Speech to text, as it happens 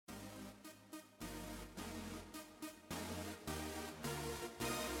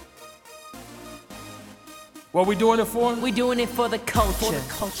What we doing it for? We doing it for the culture.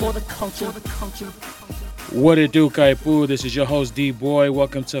 For the culture. What it do, Kaipu? This is your host, D-Boy.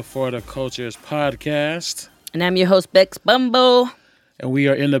 Welcome to For the Culture's podcast. And I'm your host, Bex Bumbo. And we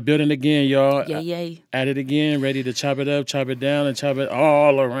are in the building again, y'all. Yay. At it again, ready to chop it up, chop it down, and chop it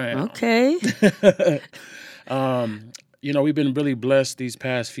all around. Okay. We've been really blessed these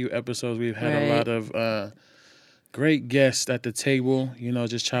past few episodes. We've had a lot of great guests at the table,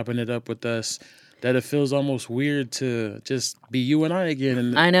 just chopping it up with us. That it feels almost weird to just be you and I again.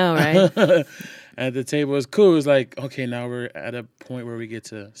 And I know, right? At the table, it's cool. It's like, okay, now we're at a point where we get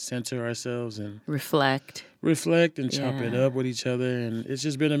to center ourselves and reflect and chop it up with each other. And it's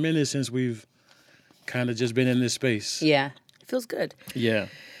just been a minute since we've kind of just been in this space. Yeah. It feels good. Yeah.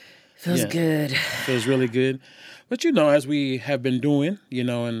 Feels good. Feels really good. But, as we have been doing,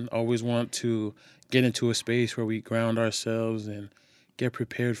 and always want to get into a space where we ground ourselves and get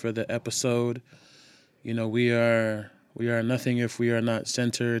prepared for the episode. We are nothing if we are not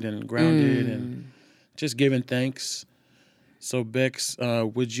centered and grounded and just giving thanks. So, Bex,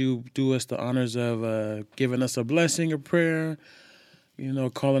 would you do us the honors of giving us a blessing, a prayer,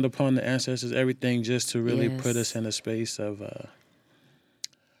 calling upon the ancestors, everything just to really put us in a space of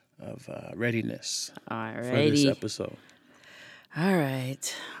readiness for this episode. All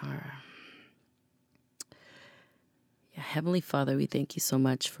right. Yeah, Heavenly Father, we thank you so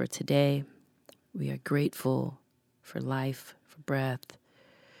much for today. We are grateful for life, for breath,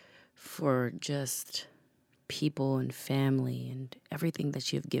 for just people and family and everything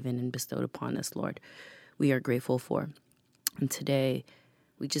that you have given and bestowed upon us, Lord. We are grateful for. And today,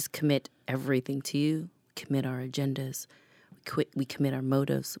 we just commit everything to you, commit our agendas, we commit our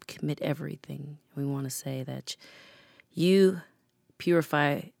motives, we commit everything. We want to say that you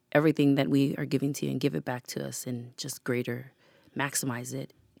purify everything that we are giving to you and give it back to us in just greater, maximize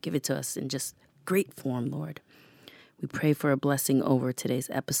it, give it to us in just great form, Lord. We pray for a blessing over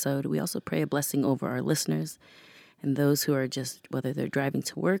today's episode. We also pray a blessing over our listeners and those who are just, whether they're driving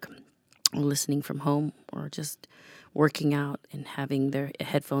to work or listening from home or just working out and having their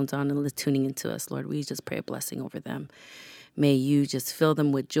headphones on and tuning into us, Lord. We just pray a blessing over them. May you just fill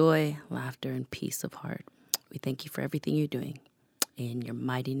them with joy, laughter, and peace of heart. We thank you for everything you're doing. In your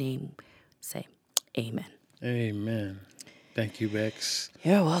mighty name, say amen. Amen. Thank you, Bex.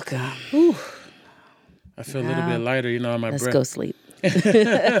 You're welcome. Whew. I feel a little bit lighter, on my breath. Let's go sleep.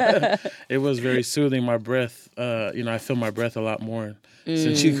 It was very soothing, my breath. I feel my breath a lot more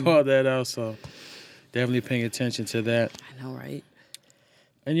since you called that out, so definitely paying attention to that. I know, right?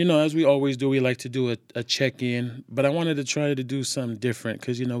 And, as we always do, we like to do a check-in, but I wanted to try to do something different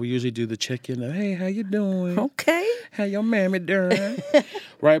because, we usually do the check-in of, hey, how you doing? Okay. How your mammy doing?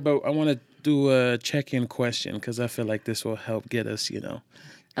 Right, but I want to do a check-in question because I feel like this will help get us,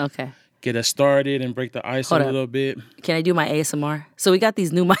 Okay. Get us started and break the ice a little bit. Can I do my ASMR? So we got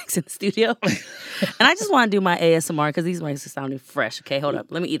these new mics in the studio, and I just want to do my ASMR because these mics are sounding fresh. Okay, hold up.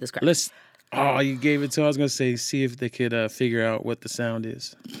 Let me eat this crap. Oh, you gave it to. I was gonna say, see if they could figure out what the sound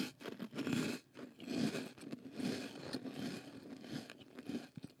is.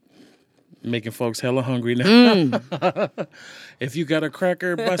 Making folks hella hungry now. If you got a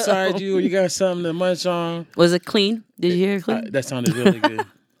cracker beside you, or you got something to munch on. Was it clean? Did you hear it clean? That sounded really good.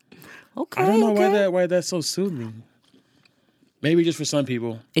 Okay. I don't know why that's so soothing. Maybe just for some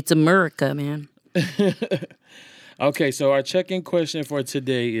people. It's America, man. Okay, so our check-in question for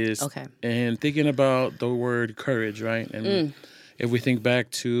today is, and thinking about the word courage, right? And if we think back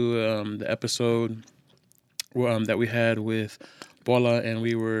to the episode that we had with Bola, and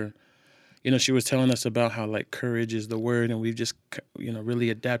we were, she was telling us about how, courage is the word, and we've just, really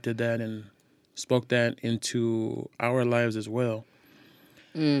adapted that and spoke that into our lives as well.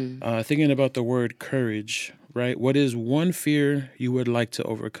 Thinking about the word courage, right? What is one fear you would like to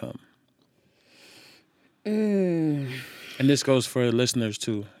overcome? And this goes for listeners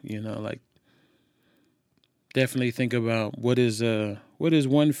too, definitely think about what is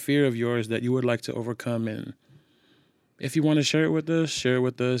one fear of yours that you would like to overcome, and if you want to share it with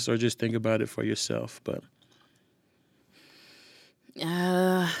us, or just think about it for yourself. But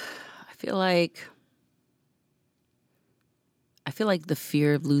I feel like the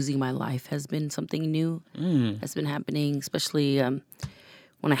fear of losing my life has been something new that's been happening, especially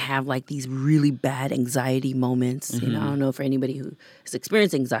when I have these really bad anxiety moments. I don't know for anybody who has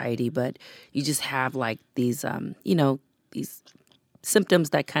experienced anxiety, but you just have these, these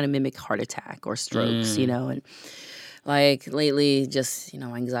symptoms that kind of mimic heart attack or strokes, and lately just,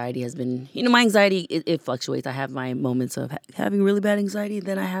 anxiety has been, my anxiety, it fluctuates. I have my moments of having really bad anxiety.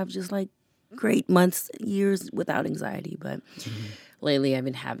 Then I have just great months, years without anxiety. But lately I've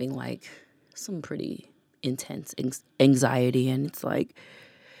been having some pretty intense anxiety, and it's like,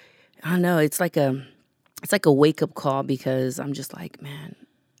 I don't know, it's like a wake up call, because I'm just like, man,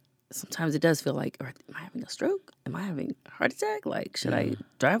 sometimes it does feel like, am I having a stroke? Am I having a heart attack? Like, should I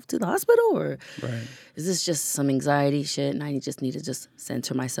drive to the hospital, or Right. is this just some anxiety shit? And I just need to just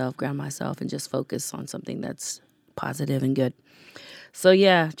center myself, ground myself, and just focus on something that's positive and good. So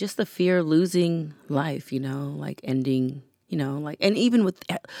yeah, just the fear of losing life, like ending, like, and even with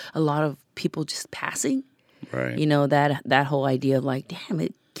a lot of people just passing, Right. that whole idea of like, damn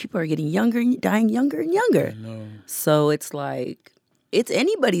it, people are getting younger and dying younger and younger. No. So it's like, it's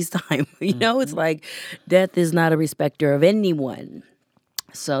anybody's time, It's like death is not a respecter of anyone.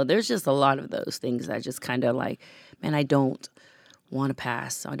 So there's just a lot of those things that just kind of like, man, I don't want to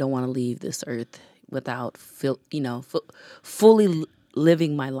pass. I don't want to leave this earth without fully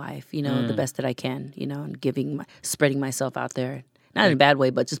living my life, the best that I can, and spreading myself out there. Not in a bad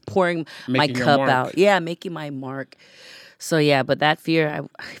way, but just pouring my cup out. Yeah, making my mark. So yeah, but that fear,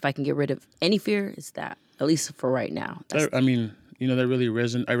 if I can get rid of any fear, it's that, at least for right now. I mean, that really I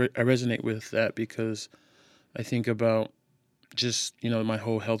resonate with that, because I think about just, my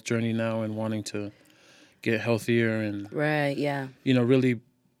whole health journey now, and wanting to get healthier, and right, yeah, really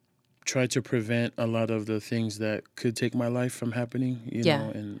try to prevent a lot of the things that could take my life from happening,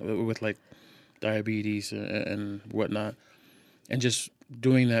 know, and with like diabetes and whatnot, and just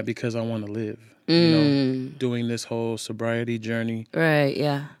doing that because I want to live, doing this whole sobriety journey, right,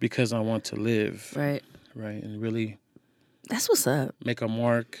 yeah, because I want to live, right, and really, that's what's up, make a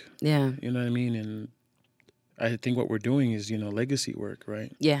mark, yeah, you know what I mean, and I think what we're doing is, legacy work,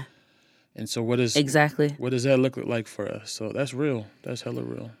 right? Yeah. And so what does that look like for us? So that's real. That's hella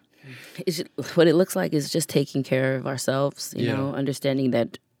real. What it looks like is just taking care of ourselves, you know, understanding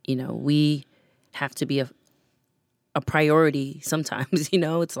that, we have to be a priority sometimes,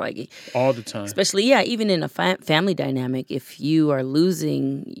 it's like all the time, especially, even in a family dynamic, if you are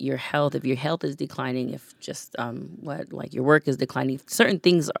losing your health, if your health is declining, if just your work is declining, certain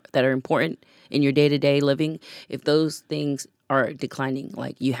things that are important in your day-to-day living, if those things are declining,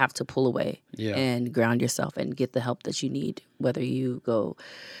 like, you have to pull away and ground yourself and get the help that you need, whether you go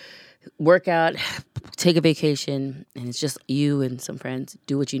work out, take a vacation, and it's just you and some friends.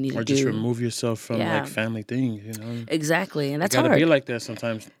 Do what you need to do. Or just remove yourself from like family things, Exactly, and that's hard. It gotta be like that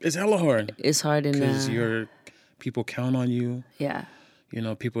sometimes. It's hella hard. It's hard, because people count on you. Yeah.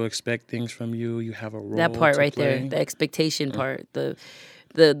 People expect things from you. You have a role. That part right play. there, the expectation part, the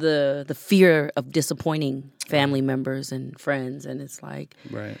fear of disappointing family members and friends, and it's like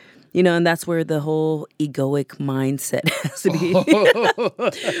right. And that's where the whole egoic mindset has to be.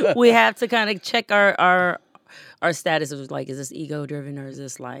 We have to kind of check our status of like, is this ego driven, or is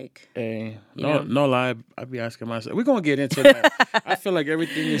this like? Hey, no lie. I'd be asking myself. We're gonna get into that. I feel like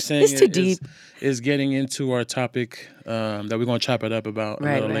everything you're saying it's too deep. Is getting into our topic that we're gonna chop it up about a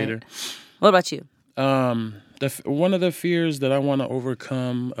little later. What about you? One of the fears that I want to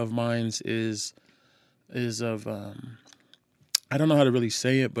overcome of mine is of I don't know how to really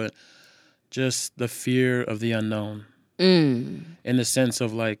say it, but just the fear of the unknown. In the sense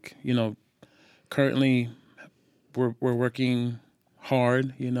of like, currently we're working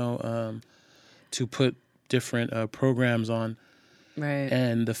hard, to put different programs on. Right.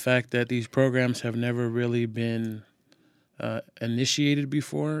 And the fact that these programs have never really been initiated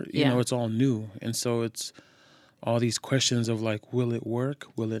before, it's all new. And so it's all these questions of like, will it work?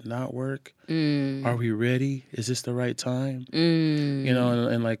 Will it not work? Are we ready? Is this the right time?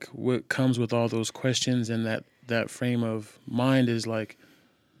 And like what comes with all those questions and that frame of mind is like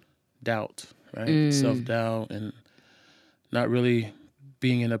doubt, right? Self-doubt, and not really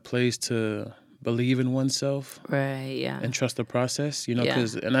being in a place to believe in oneself. Right, yeah. And trust the process,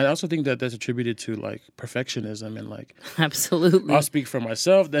 because, and I also think that that's attributed to like perfectionism and like. Absolutely. I'll speak for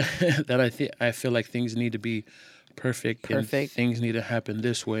myself that I feel like things need to be perfect. And things need to happen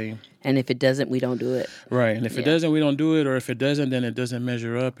this way. And if it doesn't, we don't do it. Right. And if it doesn't, we don't do it. Or if it doesn't, then it doesn't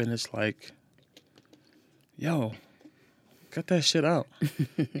measure up. And it's like, yo, cut that shit out.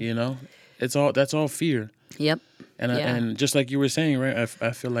 That's all fear. Yep. And just like you were saying, right?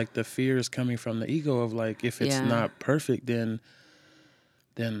 I feel like the fear is coming from the ego of like, if it's not perfect, then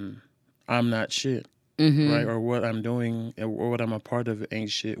I'm not shit. Right? Or what I'm doing or what I'm a part of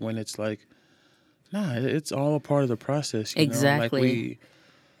ain't shit, when it's like, nah, it's all a part of the process. Exactly. Like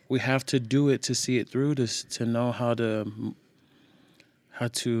we have to do it to see it through, to know how to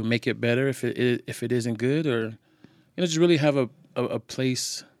make it better if it isn't good, or just really have a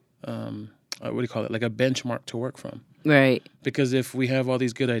place, what do you call it, like a benchmark to work from. Right. Because if we have all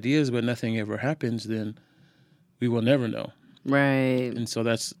these good ideas but nothing ever happens, then we will never know. Right. And so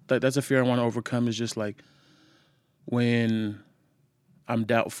that's a fear I want to overcome, is just like when I'm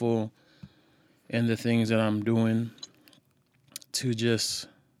doubtful in the things that I'm doing, to just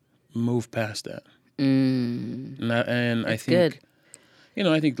move past that. And I That's think, good.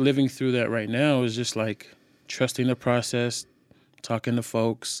 I think living through that right now is just like trusting the process, talking to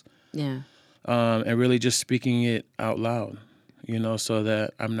folks, Yeah. and really just speaking it out loud, so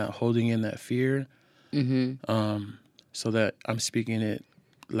that I'm not holding in that fear, so that I'm speaking it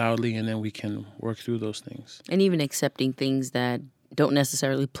loudly, and then we can work through those things. And even accepting things that don't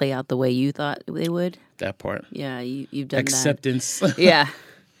necessarily play out the way you thought they would. That part. Yeah, you've done Acceptance. that. Yeah.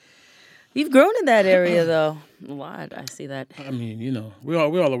 You've grown in that area, though, a lot. I see that. I mean, we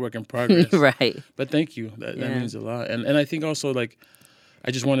all a work in progress. Right. But thank you. That Yeah. means a lot. And I think also, like,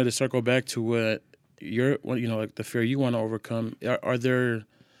 I just wanted to circle back to what like the fear you want to overcome. Are there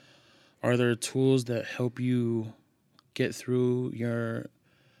tools that help you get through your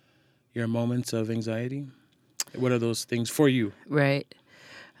moments of anxiety? What are those things for you? Right.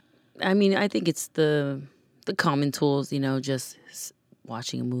 I mean, I think it's the common tools, just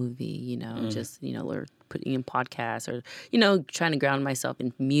watching a movie, just, or putting in podcasts, or, trying to ground myself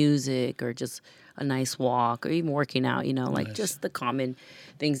in music, or just a nice walk, or even working out, like Nice. just the common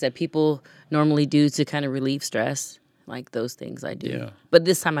things that people normally do to kind of relieve stress. Like those things I do. Yeah. But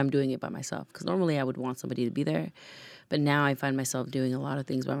this time I'm doing it by myself, because normally I would want somebody to be there. But now I find myself doing a lot of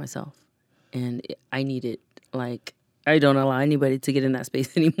things by myself. And I need it. Like, I don't allow anybody to get in that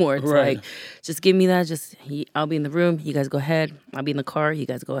space anymore. It's Right. like, just give me that. I'll be in the room. You guys go ahead. I'll be in the car. You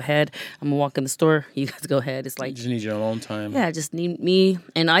guys go ahead. I'm going to walk in the store. You guys go ahead. It's You like, just need your alone time. yeah, I just need me.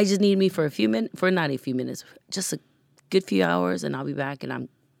 And I just need me for a few minutes, not a few minutes, just a good few hours, and I'll be back, and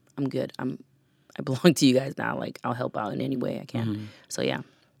I'm good. I belong to you guys now. Like, I'll help out in any way I can. So, yeah.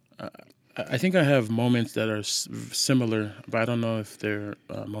 I think I have moments that are similar, but I don't know if they're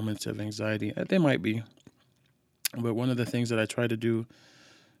moments of anxiety. They might be. But one of the things that I try to do,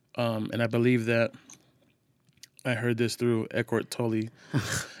 and I believe that I heard this through Eckhart Tolle,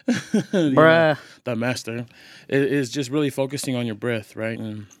 Bruh. the master, is just really focusing on your breath, right?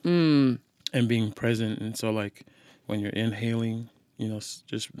 And being present. And so, like, when you're inhaling,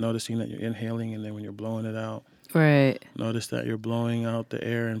 just noticing that you're inhaling, and then when you're blowing it out, Right. notice that you're blowing out the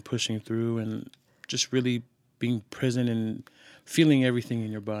air and pushing through, and just really being present and feeling everything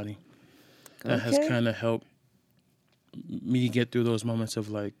in your body. That has Okay. kind of helped me get through those moments of,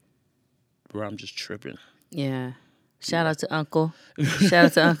 like, where I'm just tripping. Yeah. Shout out to Uncle. Shout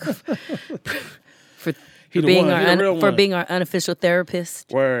out to Uncle for He the being one. He the real one. being our unofficial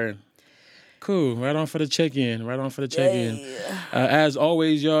therapist. Word. Cool. Right on for the check-in. As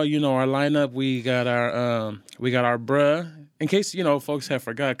always, y'all, our lineup. We got our bruh. In case folks have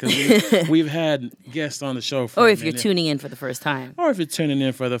forgot, because we've had guests on the show. For Or a if you're minute. tuning in for the first time. Or if you're tuning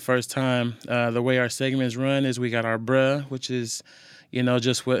in for the first time, the way our segments run is we got our bruh, which is,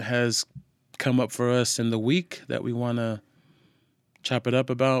 just what has come up for us in the week that we want to chop it up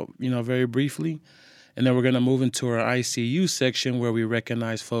about, very briefly. And then we're going to move into our ICU section, where we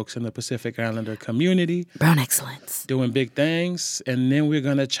recognize folks in the Pacific Islander community Brown excellence. doing big things. And then we're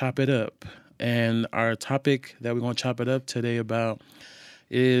going to chop it up. And our topic that we're going to chop it up today about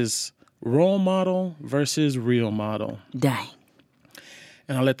is role model versus real model. Dang.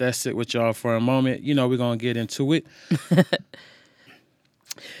 And I'll let that sit with y'all for a moment. We're going to get into it.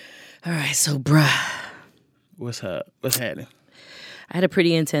 All right, so bruh. What's up? What's happening? I had a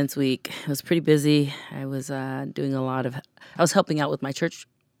pretty intense week. I was pretty busy. I was doing I was helping out with my church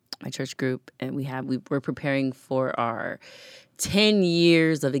group, and we were preparing for our 10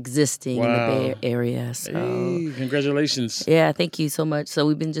 years of existing in the Bay Area. So, hey, congratulations. yeah, thank you so much. So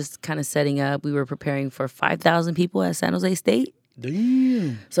we've been just kind of setting up. We were preparing for 5,000 people at San Jose State.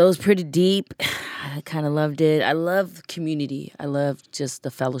 Damn. So it was pretty deep. I kind of loved it. I love community. I love just the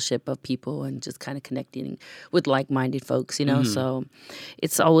fellowship of people and just kind of connecting with like-minded folks, So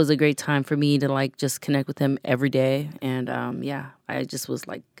it's always a great time for me to just connect with them every day. And I just was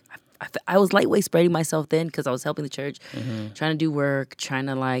like, I was lightweight spreading myself then, because I was helping the church, trying to do work, trying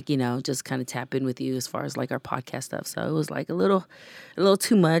to just kind of tap in with you as far as like our podcast stuff. So it was like a little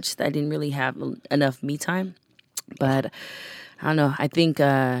too much. That I didn't really have enough me time, but I don't know. I think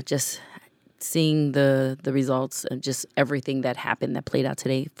just seeing the results of just everything that happened that played out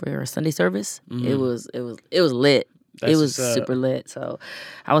today for our Sunday service, it was lit. That's it was what's up. super lit. So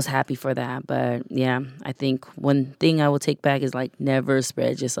I was happy for that. But yeah, I think one thing I will take back is never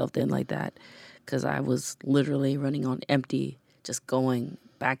spread yourself thin like that, because I was literally running on empty, just going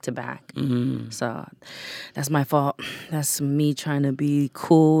back to back. So that's my fault. That's me trying to be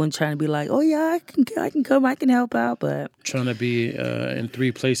cool and trying to be like, oh yeah, I can come, I can help out, but Trying to be in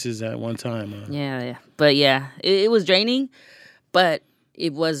 3 places at one time. yeah. But yeah, it was draining, but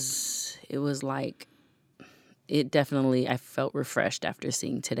it was like, it definitely, I felt refreshed after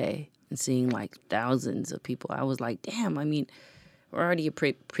seeing today and seeing like thousands of people. I was like, damn, I mean, we're already a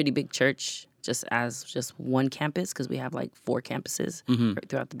pretty big church just one campus, because we have like 4 campuses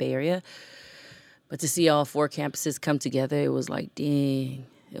throughout the Bay Area. But to see all 4 campuses come together, it was like, dang,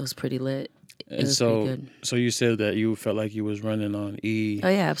 it was pretty lit. It was pretty good. So you said that you felt like you was running on E. Oh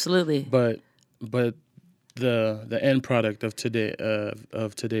yeah, absolutely. But the end product of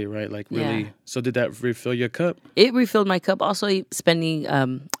today, right? Like really. Yeah. So did that refill your cup? It refilled my cup. Also spending.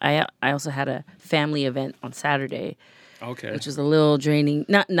 I also had a family event on Saturday. Okay. Which was a little draining.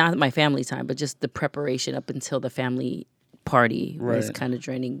 Not my family time, but just the preparation up until the family party was kind of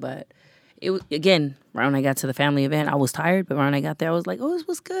draining. But it was, again, right when I got to the family event, I was tired. But when I got there, I was like, oh, this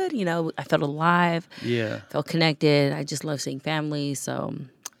was good. You know, I felt alive. Yeah. Felt connected. I just love seeing family. So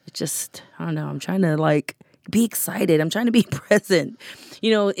it just, I don't know. I'm trying to like be excited. I'm trying to be present,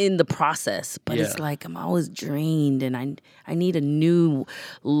 you know, in the process. But it's like I'm always drained, and I need a new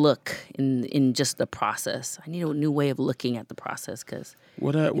look in just the process. I need a new way of looking at the process, because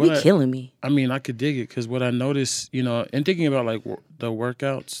it's killing me. I mean, I could dig it, because what I noticed, you know, and thinking about like the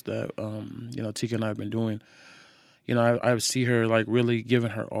workouts that, you know, Tika and I have been doing, you know, I see her like really giving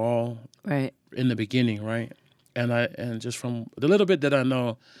her all in the beginning, right? And just from the little bit that I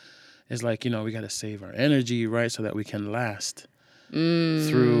know, it's like, you know, we got to save our energy, right, so that we can last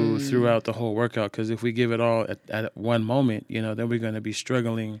throughout the whole workout. Because if we give it all at one moment, you know, then we're going to be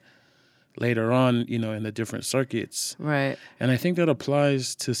struggling later on, you know, in the different circuits. Right. And I think that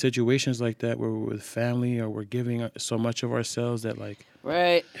applies to situations like that, where we're with family or we're giving so much of ourselves that, like,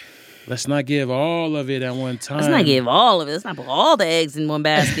 let's not give all of it at one time. Let's not give all of it. Let's not put all the eggs in one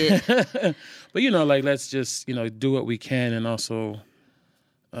basket. But, you know, like, let's just, you know, do what we can. And also,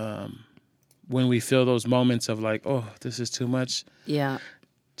 when we feel those moments of like, oh, this is too much,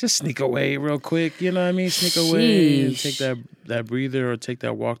 just sneak away real quick. You know what I mean? Sneak away and take that breather, or take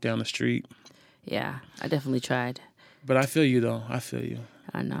that walk down the street. Yeah, I definitely tried. But I feel you, though. I feel you.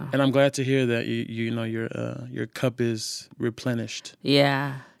 I know. And I'm glad to hear that you know your cup is replenished.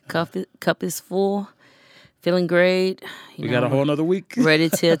 Yeah, cup is full. Feeling great. We got a whole nother week. Ready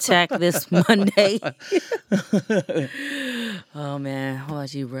to attack this Monday. Oh, man. How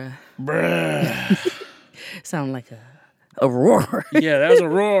about you, bruh? Sound like a roar. Yeah, that was a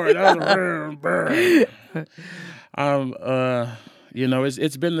roar. That was a roar. You know,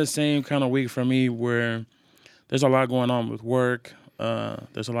 it's been the same kind of week for me, where there's a lot going on with work.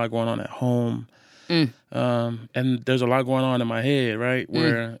 There's a lot going on at home. And there's a lot going on in my head, right?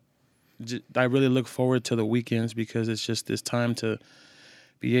 Where I really look forward to the weekends, because it's just this time to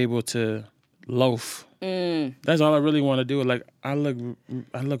be able to loaf. That's all I really want to do. Like, I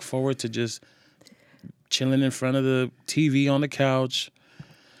look forward to just chilling in front of the TV on the couch,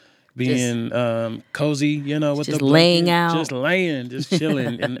 being cozy, you know, with just the laying out, just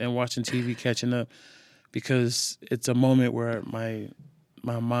chilling and watching TV, catching up, because it's a moment where my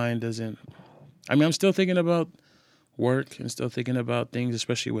mind doesn't. I mean, I'm still thinking about work and still thinking about things,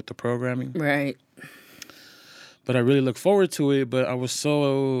 especially with the programming. Right. But I really look forward to it. But I was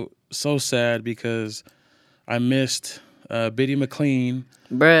so sad because I missed Biddy McLean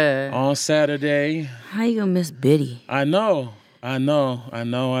on Saturday. How you gonna miss Biddy? I know. My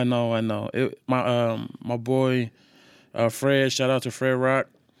boy Fred. Shout out to Fred Rock.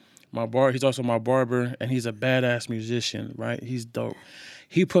 He's also my barber, and he's a badass musician. Right? He's dope.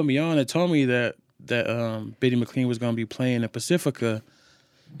 He put me on and told me that Biddy McLean was going to be playing in Pacifica.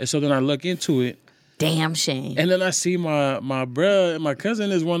 And so then I look into it. Damn shame. And then I see my bruh, my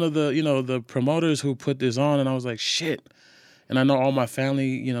cousin is one of the, you know, the promoters who put this on, and I was like, shit. And I know all my family,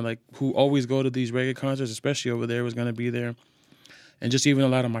 you know, like, who always go to these reggae concerts, especially over there, was going to be there. And just even a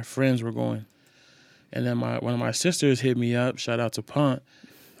lot of my friends were going. And then one of my sisters hit me up, shout out to Punt.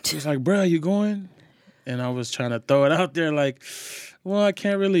 She was like, bruh, you going? And I was trying to throw it out there like, well, I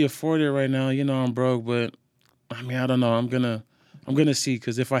can't really afford it right now. You know, I'm broke, but I mean, I don't know. I'm gonna see,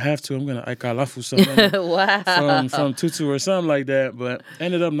 because if I have to, I'm gonna aikalafu something wow. from Tutu or something like that. But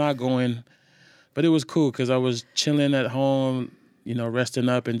ended up not going. But it was cool, because I was chilling at home, you know, resting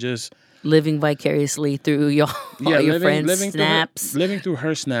up and just living vicariously through your friends' snaps. Living through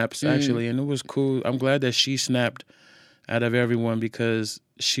her snaps, actually, and it was cool. I'm glad that she snapped out of everyone, because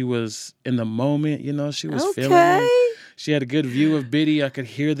she was in the moment. You know, she was feeling it. She had a good view of Biddy. I could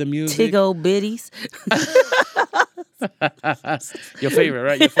hear the music. Tig old biddies. Your favorite,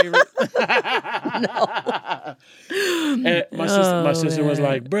 right? Your favorite? And my sister was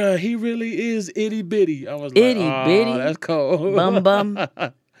like, bruh, he really is itty bitty. I was Itty like, bitty? oh, that's cool. Bum bum.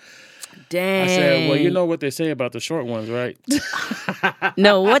 Dang. I said, well, you know what they say about the short ones, right?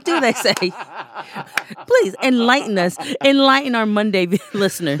 No, what do they say? Please enlighten us. Enlighten our Monday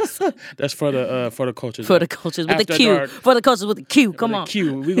listeners. That's for the cultures. For the cultures with After the Q. dark. For the cultures with the Q. Come on.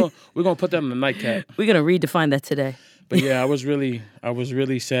 Q. We're gonna put that on the nightcap. We're gonna redefine that today. But yeah, I was really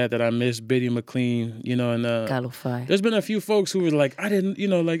sad that I missed Biddy McLean, you know, and Galofy. there's been a few folks who were like, I didn't, you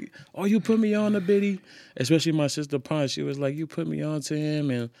know, like, oh, you put me on to Biddy, especially my sister Pon. She was like, you put me on to him,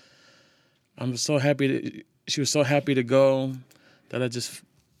 and I'm so happy she was so happy to go that I just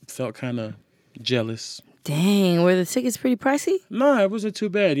felt kind of jealous. Dang, were the tickets pretty pricey? No, it wasn't too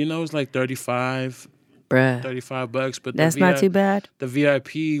bad. You know, it was like $35, Bruh. $35, but That's not too bad. The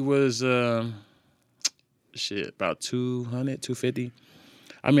VIP was about $200, $250.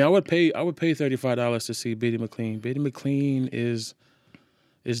 I mean, I would pay $35 to see Biddy McLean. Biddy McLean is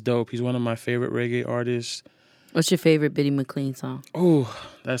dope. He's one of my favorite reggae artists. What's your favorite Biddy McLean song? Oh,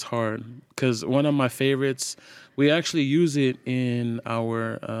 that's hard. Because one of my favorites, we actually use it in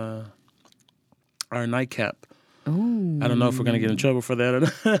our nightcap. Ooh. I don't know if we're going to get in trouble for that or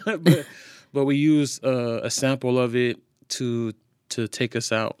not. but we use a sample of it to take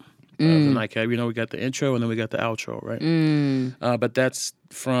us out of the nightcap. You know, we got the intro and then we got the outro, right? But that's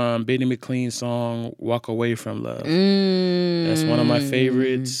from Biddy McLean's song, Walk Away From Love. That's one of my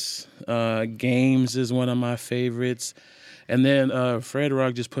favorites. Games is one of my favorites. And then Fred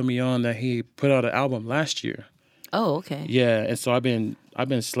Rock just put me on that he put out an album last year. Oh, okay. Yeah, and so I've been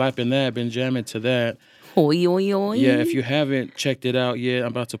slapping that, been jamming to that. Oi, oi, oi. Yeah, if you haven't checked it out yet, I'm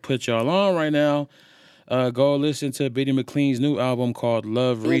about to put y'all on right now. Go listen to Biddy McLean's new album called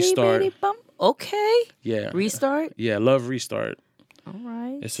Love Restart. Bitty, bum. Okay. Yeah. Restart? Yeah, Love Restart. All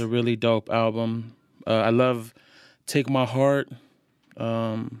right. It's a really dope album. I love Take My Heart.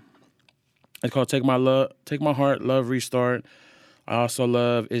 It's called Take My Heart, Love Restart. I also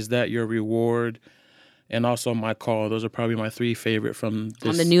love Is That Your Reward? And also My Call. Those are probably my three favorite from this.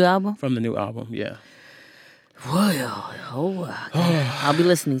 On the new album? From the new album, yeah. Whoa. I'll be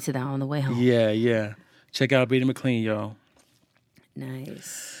listening to that on the way home. Yeah. Check out Biddy McLean, y'all.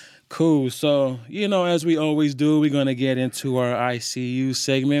 Nice. Cool. So, you know, as we always do, we're going to get into our ICU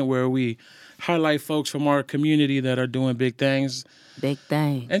segment where we highlight folks from our community that are doing big things. Big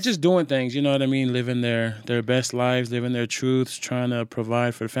things. And just doing things, you know what I mean? Living their best lives, living their truths, trying to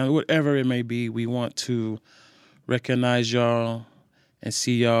provide for the family, whatever it may be. We want to recognize y'all and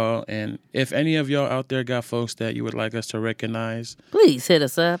see y'all. And if any of y'all out there got folks that you would like us to recognize, please hit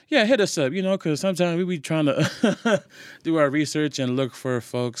us up. Yeah, hit us up, you know, because sometimes we be trying to do our research and look for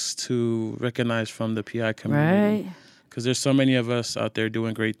folks to recognize from the PI community. Right. Because there's so many of us out there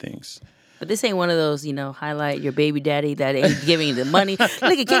doing great things. But this ain't one of those, you know, highlight your baby daddy that ain't giving you the money. Look,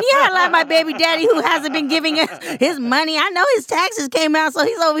 can you highlight my baby daddy who hasn't been giving us his money? I know his taxes came out, so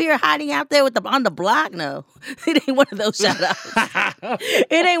he's over here hiding out there on the block. No, it ain't one of those shout outs.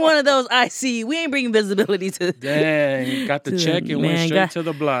 It ain't one of those I see. We ain't bringing visibility to. Dang, got the check and went straight to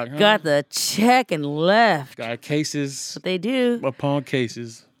the block. Huh? Got the check and left. Got cases. That's what they do. Upon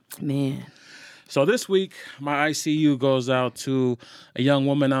cases. Man. So this week, my ICU goes out to a young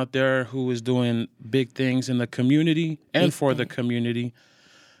woman out there who is doing big things in the community and for the community.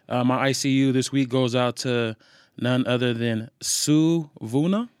 My ICU this week goes out to none other than Sue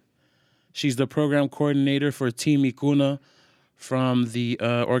Vuna. She's the program coordinator for Team Ikuna from the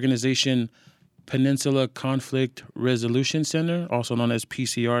organization Peninsula Conflict Resolution Center, also known as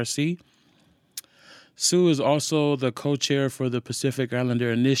PCRC. Sue is also the co-chair for the Pacific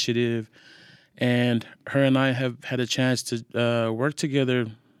Islander Initiative, and her and I have had a chance to work together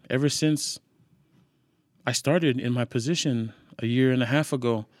ever since I started in my position a year and a half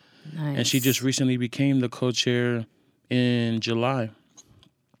ago. Nice. And she just recently became the co-chair in July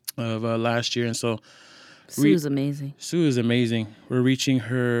of last year. And so Sue's amazing. Sue is amazing. We're reaching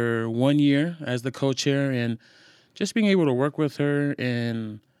her 1 year as the co-chair, and just being able to work with her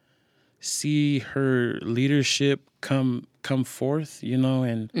and see her leadership come forth, you know,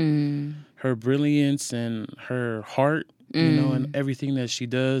 and her brilliance and her heart, you know, and everything that she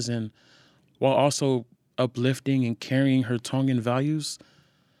does, and while also uplifting and carrying her Tongan values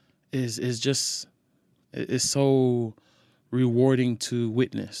is so rewarding to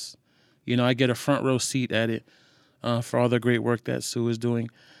witness. You know, I get a front row seat at it for all the great work that Sue is doing.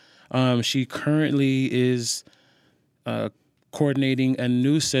 She currently is coordinating a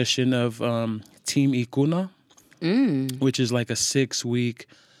new session of Team Ikuna, which is like a 6-week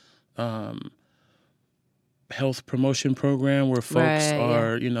health promotion program where folks Right,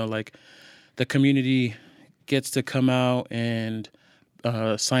 are, like the community gets to come out and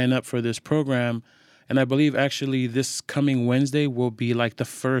sign up for this program. And I believe actually this coming Wednesday will be like the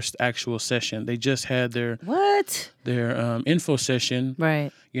first actual session. They just had their What? info session,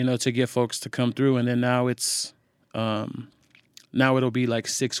 Right. to get folks to come through. And then now now it'll be like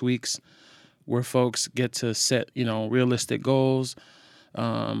 6 weeks where folks get to set, realistic goals,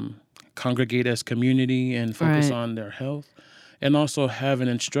 congregate as community and focus Right. on their health, and also have an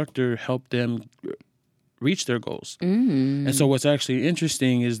instructor help them reach their goals. Mm. And so what's actually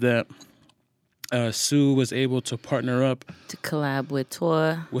interesting is that Sue was able to partner up To collab with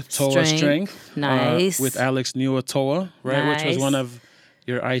Toa. with Toa Strength, Nice. with Alex Niuatoa, right, which was Nice. one of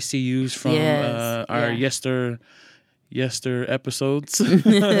your ICUs from Yes, our yeah. Yester episodes,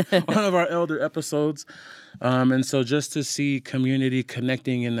 one of our elder episodes. And so just to see community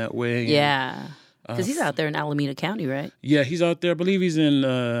connecting in that way. Yeah. Because he's out there in Alameda County, right? Yeah, he's out there. I believe he's in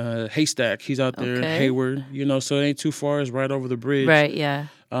Haystack. He's out there in Okay. Hayward, so it ain't too far. It's right over the bridge. Right, yeah.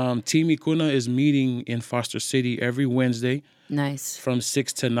 Team Ikuna is meeting in Foster City every Wednesday Nice. from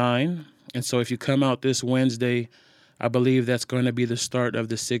 6 to 9. And so if you come out this Wednesday, I believe that's going to be the start of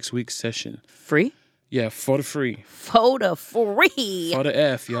the 6-week session. Free? Yeah, for the free. Photo free. For the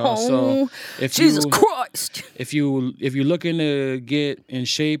F, y'all. Oh, So if Jesus you Christ. if you're looking to get in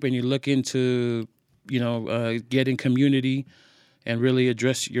shape and you're looking to get in community and really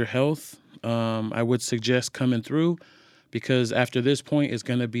address your health, I would suggest coming through, because after this point it's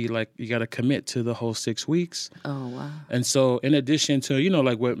going to be like you got to commit to the whole 6 weeks. Oh, wow. And so in addition to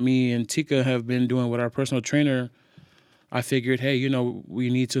like what me and Tika have been doing with our personal trainer, I figured, hey, we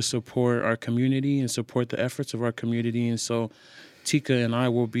need to support our community and support the efforts of our community. And so Tika and I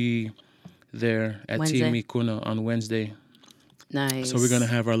will be there at Wednesday. Team Ikuna on Wednesday. Nice. So we're going to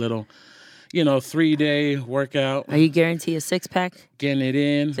have our little, 3-day workout, Are you guaranteed a six-pack getting it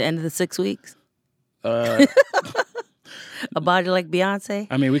in. at the end of the 6 weeks? Uh, A body like Beyonce?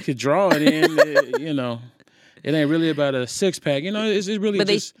 I mean, we could draw it in, It ain't really about a six-pack. It's really But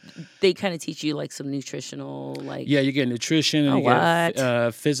just... they kind of teach you like some nutritional, like... Yeah, you get nutrition, and Oh, you get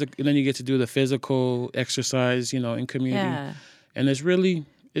what? physical, and then you get to do the physical exercise, in community. Yeah. And it's really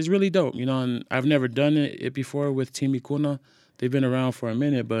dope, and I've never done it before with Team Ikuna. They've been around for a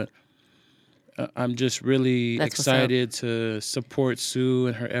minute, but I'm just really That's what's up. excited to support Sue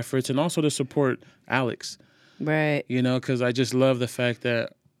and her efforts, and also to support Alex, Right. because I just love the fact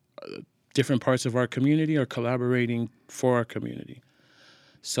that different parts of our community are collaborating for our community.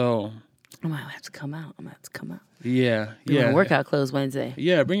 So I might have to come out. yeah, Bring yeah. my workout clothes Wednesday.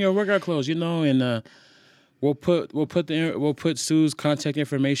 Yeah, bring your workout clothes, and we'll put Sue's contact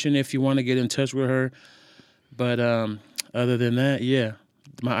information if you want to get in touch with her. But other than that, yeah,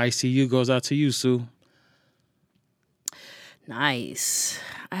 my ICU goes out to you, Sue. Nice.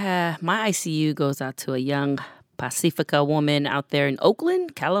 My ICU goes out to a young Pacifica woman out there in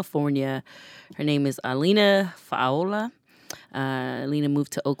Oakland, California. Her name is Alina Faola. Alina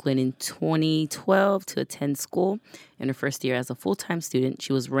moved to Oakland in 2012 to attend school. In her first year as a full-time student,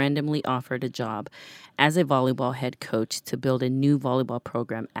 she was randomly offered a job as a volleyball head coach to build a new volleyball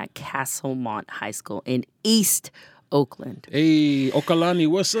program at Castlemont High School in East Oakland. Hey, Okalani,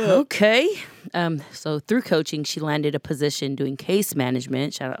 what's up? Okay. So through coaching, she landed a position doing case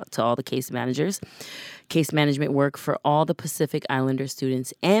management. Shout out to all the case managers. Case management work for all the Pacific Islander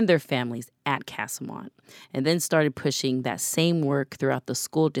students and their families at Castlemont. And then started pushing that same work throughout the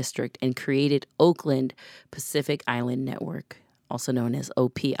school district and created Oakland Pacific Island Network, also known as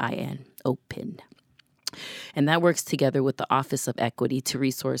OPIN, OPIN. And that works together with the Office of Equity to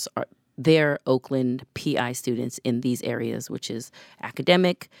resource their Oakland PI students in these areas, which is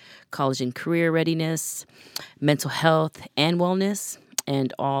academic, college and career readiness, mental health and wellness,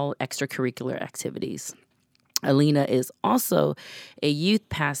 and all extracurricular activities. Alina is also a youth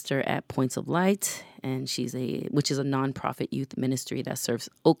pastor at Points of Light, and which is a nonprofit youth ministry that serves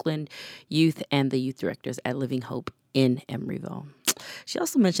Oakland youth and the youth directors at Living Hope in Emeryville. She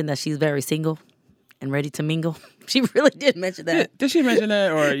also mentioned that she's very single and ready to mingle. She really did mention that. Did she mention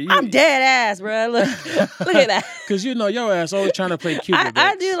that, or you? I'm dead ass, bro. Look at that. Because your ass always trying to play Cupid.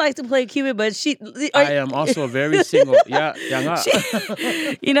 I do like to play Cupid, but I am also very single. Yeah, I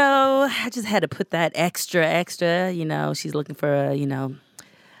just had to put that extra. She's looking for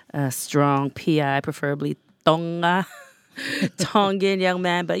a strong PI, preferably Tongan young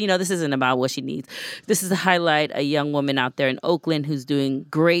man. But this isn't about what she needs. This is to highlight a young woman out there in Oakland who's doing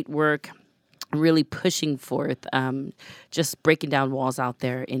great work, really pushing forth, just breaking down walls out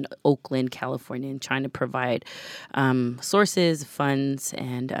there in Oakland, California, and trying to provide sources, funds,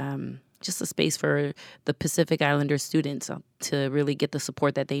 and just a space for the Pacific Islander students to really get the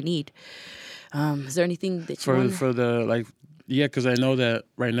support that they need. Is there anything that you want for the like? Yeah, because I know that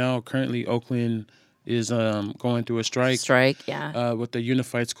right now, currently, Oakland is going through a strike. Yeah. With the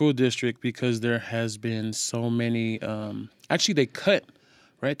Unified School District because there has been so many. Actually, they cut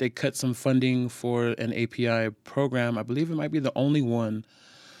some funding for an API program. I believe it might be the only one,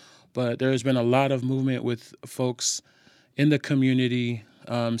 but there's been a lot of movement with folks in the community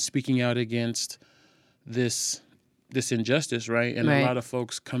speaking out against this injustice, right? And a lot of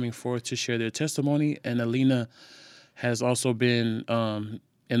folks coming forward to share their testimony. And Alina has also been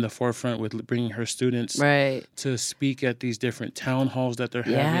in the forefront with bringing her students to speak at these different town halls that they're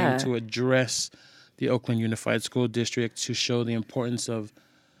having to address the Oakland Unified School District, to show the importance of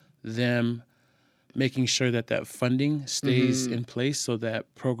them making sure that funding stays in place so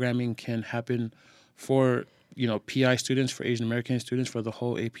that programming can happen for, PI students, for Asian American students, for the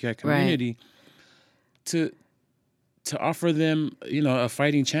whole API community, to offer them, a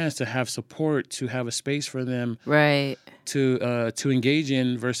fighting chance, to have support, to have a space for them to engage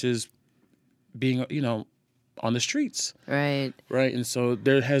in versus being, on the streets. Right. And so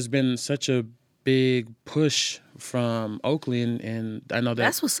there has been such a big push from Oakland, and I know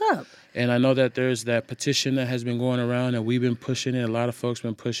that's what's up. And I know that there's that petition that has been going around, and we've been pushing it. A lot of folks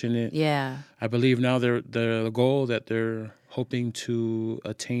been pushing it. Yeah. I believe now the goal that they're hoping to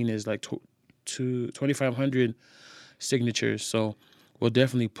attain is like 2,500 signatures. So we'll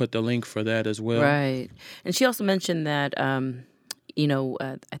definitely put the link for that as well. Right. And she also mentioned that, I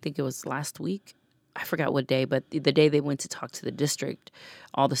think it was last week. I forgot what day, but the day they went to talk to the district,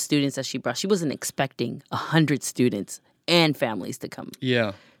 all the students that she brought, she wasn't expecting 100 students and families to come.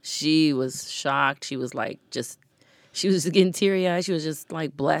 Yeah. She was shocked. She was like, she was getting teary-eyed. She was just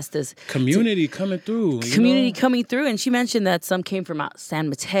like blessed as community coming through. Coming through. And she mentioned that some came from out San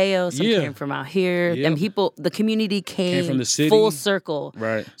Mateo, some came from out here. And the community came from the city, full circle,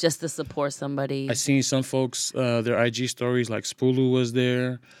 just to support somebody. I seen some folks, their IG stories, like Spulu was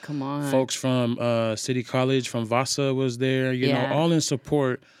there. Come on. Folks from City College, from Vasa was there, all in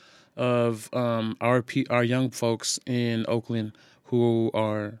support of our young folks in Oakland who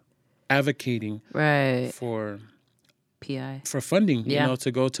are advocating for PI, for funding,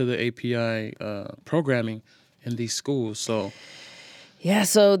 to go to the API programming in these schools. So,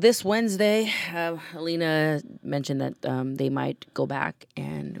 so this Wednesday, Alina mentioned that they might go back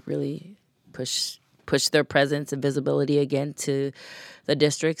and really push their presence and visibility again to the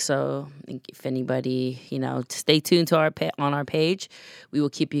district. So, if anybody, stay tuned to on our page. We will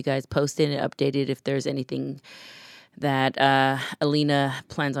keep you guys posted and updated if there's anything that Alina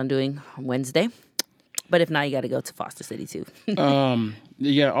plans on doing on Wednesday. But if not, you got to go to Foster City too.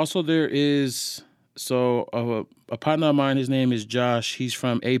 Also there is, a partner of mine, his name is Josh. He's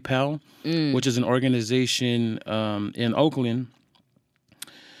from APAL, which is an organization in Oakland.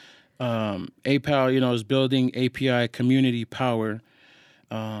 APAL, is building API community power.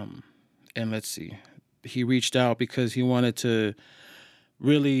 And let's see, he reached out because he wanted to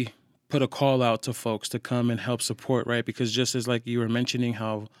really put a call out to folks to come and help support, right? Because just as like you were mentioning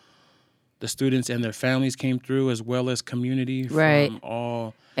how the students and their families came through, as well as community from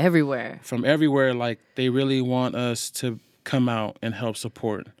everywhere. Like, they really want us to come out and help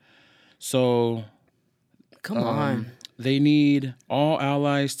support. So, come on. They need all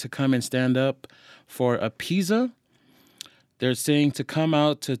allies to come and stand up for APISA. They're saying to come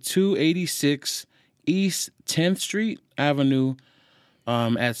out to 286 East 10th Street Avenue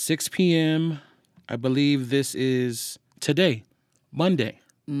at 6 p.m. I believe this is today, Monday.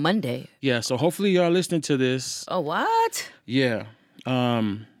 Yeah, so hopefully y'all listening to this. Oh, what? Yeah.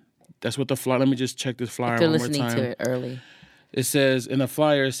 That's what the flyer, let me just check this flyer one more time. They're listening to it early. It says, in the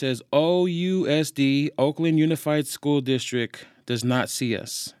flyer, it says, OUSD, Oakland Unified School District, does not see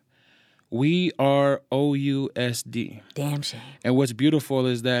us. We are OUSD. Damn shame. And what's beautiful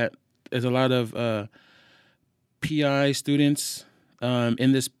is that there's a lot of PI students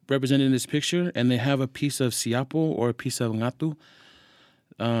represented in this picture, and they have a piece of siapo or a piece of ngatu.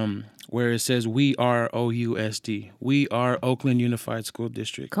 Where it says, we are OUSD. We are Oakland Unified School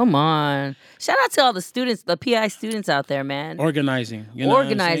District. Come on. Shout out to all the students, the PI students out there, man. Organizing.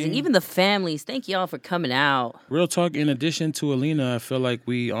 Even the families. Thank y'all for coming out. Real talk, in addition to Alina, I feel like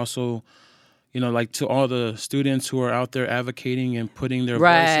we also, like to all the students who are out there advocating and putting their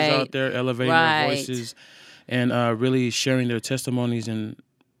voices out there, elevating their voices, and really sharing their testimonies and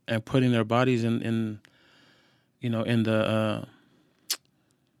putting their bodies in the...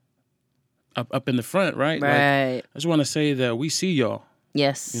 Up in the front, right? Right. Like, I just want to say that we see y'all.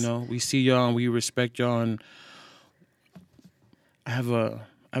 Yes. We see y'all and we respect y'all. And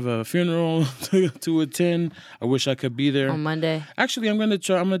I I have a funeral to attend. I wish I could be there. On Monday? Actually, I'm gonna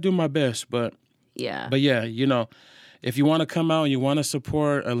try. I'm gonna do my best, but Yeah. yeah, if you want to come out and you want to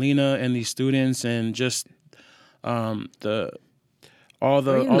support Alina and these students and just the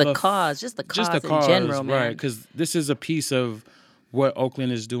cause, just the cause in general, man. right? Because this is a piece of what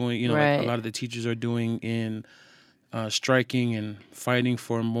Oakland is doing. Like Right. a lot of the teachers are doing in striking and fighting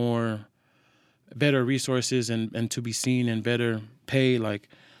for better resources and to be seen and better pay. Like,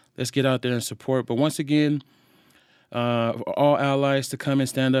 let's get out there and support. But once again, all allies to come and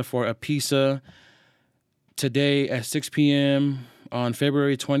stand up for APISA today at 6 p.m. on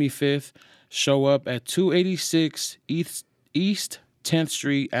February 25th. Show up at 286 East 10th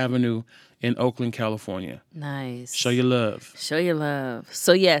Street Avenue in Oakland, California. Nice. Show your love. Show your love.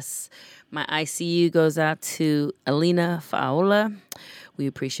 So, yes, my ICU goes out to Alina Faola. We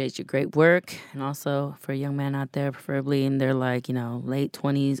appreciate your great work. And also for a young man out there, preferably in their late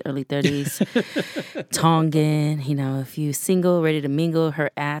 20s, early 30s, Tongan, if you single, ready to mingle, her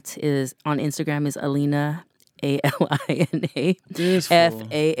is on Instagram is Alina, ALINA,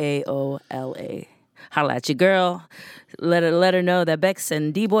 FAAOLA. Holla at your girl. Let her know that Bex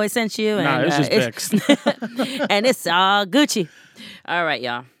and D-Boy sent you. And, it's just Bex. And it's all Gucci. All right,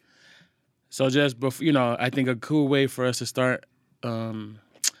 y'all. So just before, I think a cool way for us to start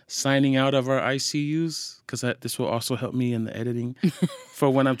signing out of our ICUs, because this will also help me in the editing for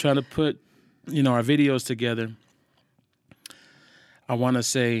when I'm trying to put, our videos together. I want to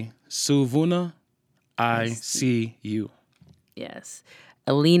say, Suvuna, I see you. Yes.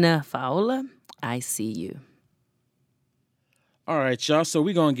 Alina Faola, I see you. All right, y'all. So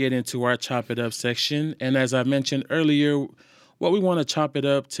we're going to get into our Chop It Up section. And as I mentioned earlier, what we want to chop it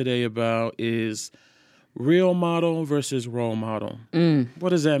up today about is real model versus role model. What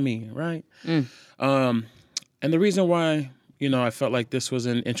does that mean, right? And the reason why, I felt like this was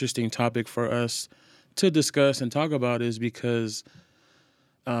an interesting topic for us to discuss and talk about is because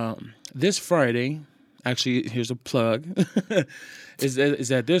this Friday, actually, here's a plug, is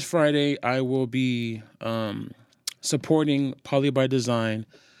that this Friday I will be supporting Poly by Design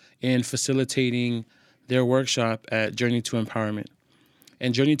in facilitating their workshop at Journey to Empowerment.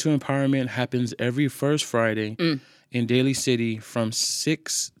 And Journey to Empowerment happens every first Friday in Daly City from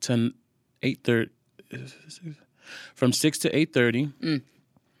 6 to 8:30. From 6 to 8:30.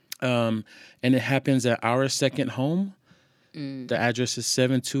 And it happens at Our Second Home. The address is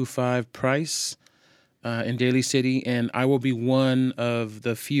 725 Price in Daly City. And I will be one of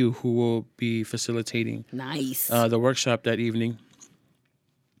the few who will be facilitating the workshop that evening.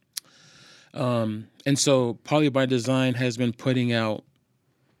 And so Poly by Design has been putting out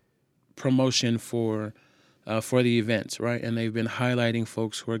promotion for the events, right? And they've been highlighting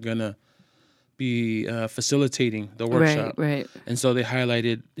folks who are going to be facilitating the workshop. Right. And so they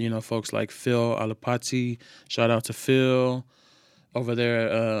highlighted, folks like Phil Alapati. Shout out to Phil over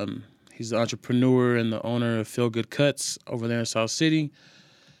there. He's the entrepreneur and the owner of Feel Good Cuts over there in South City.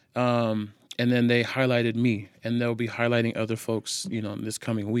 And then they highlighted me, and they'll be highlighting other folks, this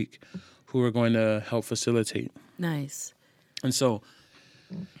coming week who are going to help facilitate. Nice. And so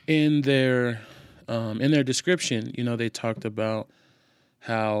in their description, they talked about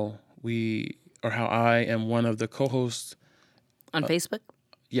how I am one of the co-hosts on Facebook.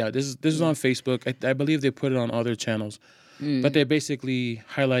 Yeah, this is on Facebook. I believe they put it on other channels, but they basically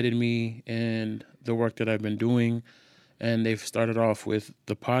highlighted me and the work that I've been doing, and they've started off with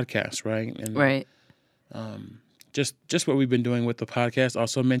the podcast, right? And, right. Just what we've been doing with the podcast.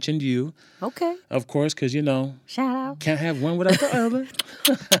 Also mentioned you. Okay. Of course, because, shout out. Can't have one without the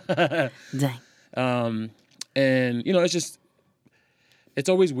other. Dang. And, it's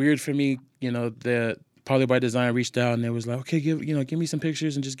always weird for me, the Poly by Design reached out and they was like, okay, give me some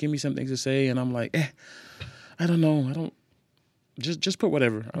pictures and just give me some things to say. And I'm like, I don't know. Just put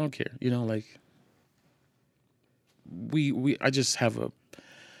whatever. I don't care. I just have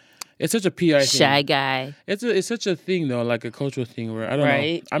it's such a PI thing. Shy guy. It's such a thing though, like a cultural thing where I don't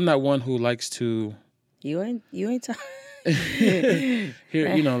know. I'm not one who likes to. You ain't talking. Here,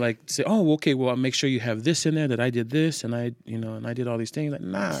 like say, oh, okay, well, I'll make sure you have this in there that I did this and I did all these things. Like,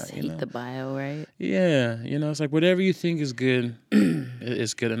 nah, just hate the bio, right? Yeah, it's like whatever you think is good,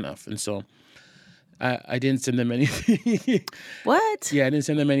 is good enough. And so, I didn't send them anything. What? Yeah, I didn't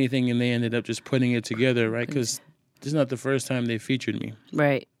send them anything, and they ended up just putting it together, right? Because this is not the first time they featured me,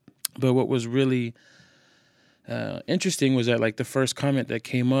 right? But what was really interesting was that, like, the first comment that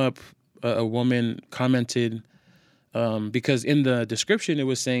came up, a woman commented, because in the description it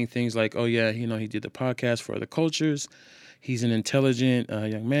was saying things like, oh yeah, he did the podcast for other cultures. He's an intelligent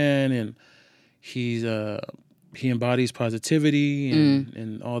young man, and he's he embodies positivity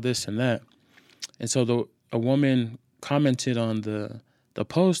and all this and that. And so a woman commented on the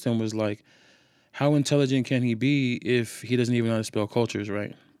post and was like, how intelligent can he be if he doesn't even know how to spell cultures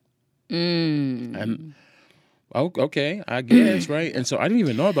right? And okay, I guess, right? And so I didn't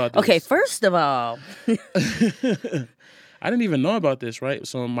even know about this. Okay, first of all, I didn't even know about this, right?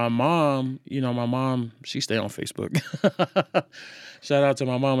 So my mom, she stay on Facebook. Shout out to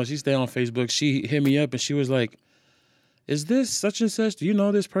my mama. She stay on Facebook. She hit me up and she was like, is this such and such? Do you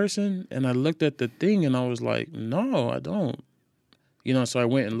know this person? And I looked at the thing and I was like, no, I don't. So I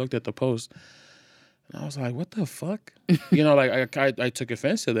went and looked at the post and I was like, what the fuck? Like I took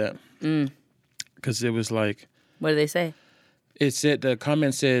offense to that. Because it was like. What did they say? It said, the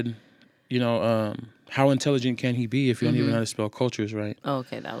comment said, how intelligent can he be if you don't even know how to spell cultures right? Oh,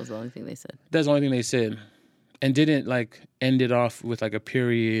 okay. That was the only thing they said. That's the only thing they said. And didn't like end it off with like a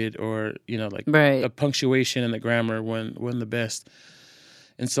period or, right. a punctuation in the grammar wasn't the best.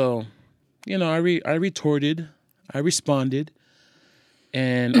 And so, I retorted, I responded,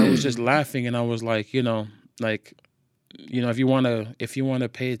 and I was just laughing and I was like, if you want to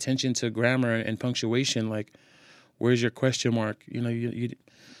pay attention to grammar and punctuation, like, where's your question mark? You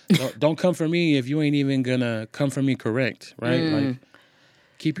don't come for me if you ain't even gonna come for me correct, right? Like,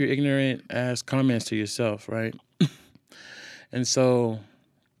 keep your ignorant ass comments to yourself, right? And so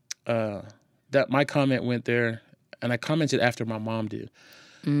that my comment went there, and I commented after my mom did.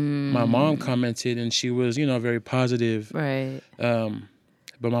 My mom commented, and she was, very positive. Right.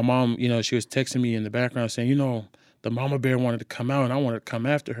 But my mom, she was texting me in the background saying, the mama bear wanted to come out, and I wanted to come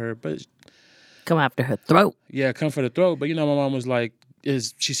after her, but. Come after her throat. Yeah, come for the throat. But, my mom was like,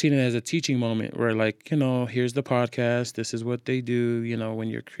 she's seen it as a teaching moment where, like, here's the podcast. This is what they do, when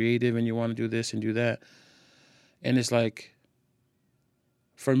you're creative and you want to do this and do that. And it's like,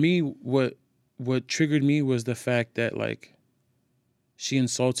 for me, what triggered me was the fact that, like, she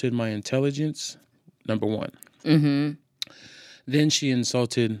insulted my intelligence, number one. Mm-hmm. Then she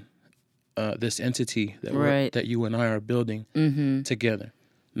insulted this entity that you and I are building together,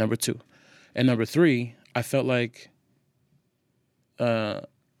 number two. And number three, I felt like I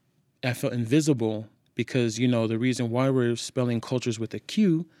felt invisible because, the reason why we're spelling cultures with a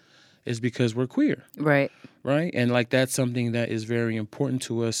Q is because we're queer. Right. Right? And, like, that's something that is very important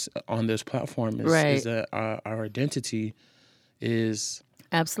to us on this platform is that our identity is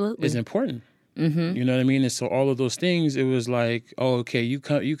important. Mm-hmm. You know what I mean? And so all of those things, it was like, oh, okay, you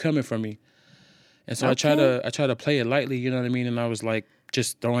coming for me. And so okay. I try to play it lightly, you know what I mean? And I was like,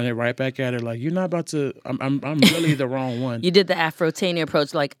 just throwing it right back at her, like, you're not about to. I'm really the wrong one. You did the Afro-Tania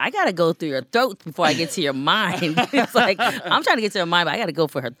approach, like, I gotta go through your throat before I get to your mind. It's like, I'm trying to get to her mind, but I gotta go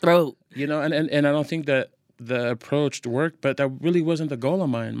for her throat. And I don't think that the approach worked, but that really wasn't the goal of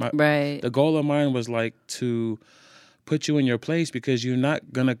mine. Right. The goal of mine was like to put you in your place because you're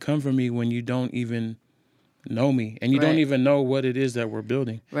not gonna come for me when you don't even know me and you don't even know what it is that we're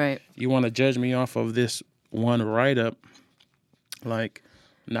building. Right. You want to judge me off of this one write-up. Like,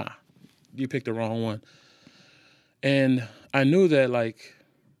 nah, you picked the wrong one. And I knew that, like,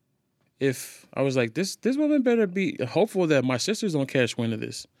 if I was like, this woman better be hopeful that my sisters don't catch wind of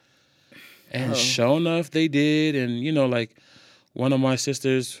this. And sure enough, they did. And, like, one of my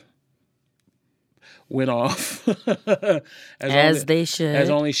sisters went off. as they should.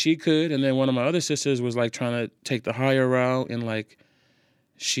 As only she could. And then one of my other sisters was, like, trying to take the higher route and, like,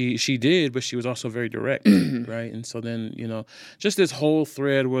 She did, but she was also very direct, right? And so then, just this whole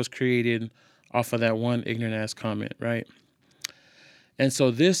thread was created off of that one ignorant ass comment, right? And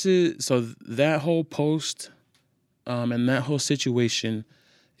so that whole post and that whole situation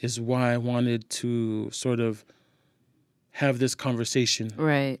is why I wanted to sort of have this conversation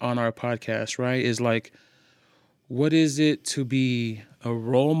on our podcast, right? Is like, what is it to be a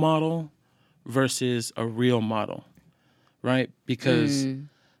role model versus a real model, right? Because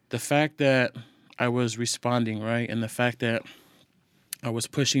the fact that I was responding, right, and the fact that I was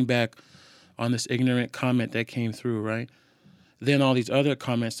pushing back on this ignorant comment that came through, right, then all these other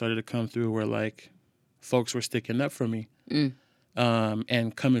comments started to come through where, like, folks were sticking up for me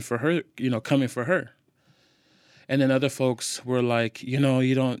and coming for her. And then other folks were like, you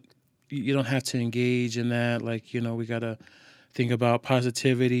don't have to engage in that. Like, we got to think about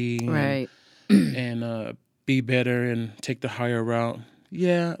positivity and be better and take the higher route.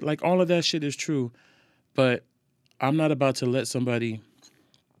 Yeah, like, all of that shit is true, but I'm not about to let somebody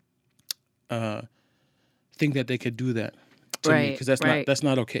think that they could do that to me because that's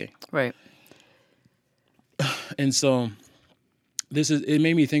not okay. Right. And so it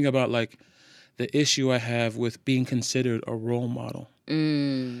made me think about, like, the issue I have with being considered a role model.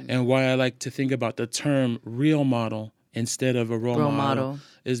 And And why I like to think about the term real model instead of a role model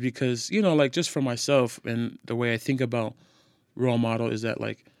is because, you know, like just for myself and the way I think about role model is that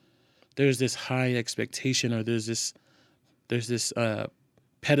like there's this high expectation or there's this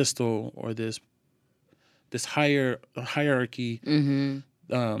pedestal or this hierarchy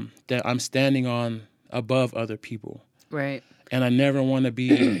that I'm standing on above other people. Right. And I never want to be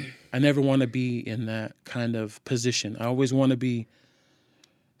in that kind of position. I always want to be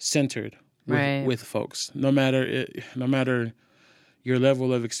centered with folks, no matter your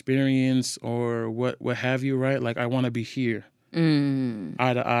level of experience or what have you, right? Like I want to be here,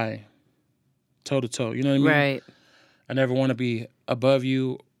 eye to eye, toe to toe. You know what I mean? Right. I never want to be above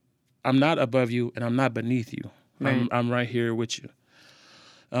you. I'm not above you, and I'm not beneath you. Right. I'm right here with you.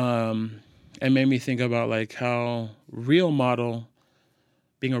 It made me think about like how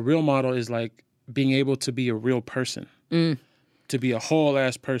being a real model is like being able to be a real person, to be a whole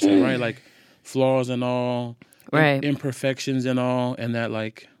ass person, right? Like flaws and all, right, imperfections and all, and that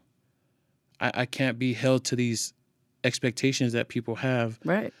like I can't be held to these expectations that people have,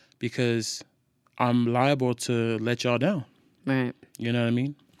 right, because I'm liable to let y'all down. Right. You know what I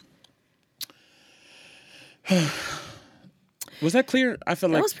mean? Was that clear? I feel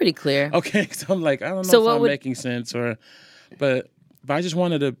like that was pretty clear. Okay, so I'm like, I don't know if I'm making sense but I just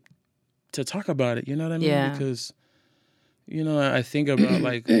wanted to talk about it. You know what I mean? Yeah. Because, you know, I think about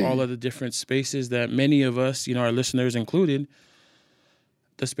like all of the different spaces that many of us, you know, our listeners included,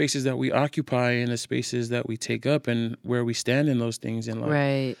 the spaces that we occupy and the spaces that we take up and where we stand in those things. And like,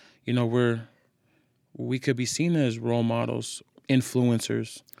 right. You know, we could be seen as role models,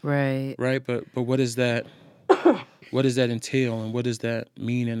 influencers. Right. Right. But what is that? What does that entail, and what does that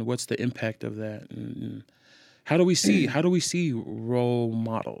mean, and what's the impact of that? And how do we see role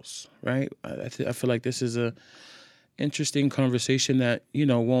models? Right. I feel like this is a interesting conversation that, you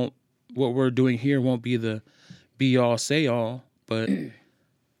know, what we're doing here won't be the be all say all, but you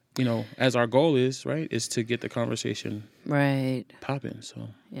know, as our goal is, right, is to get the conversation right popping. So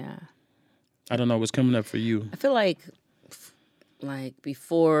yeah, I don't know what's coming up for you. I feel like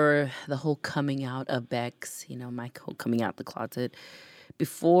before the whole coming out of Bex, you know, my whole coming out the closet,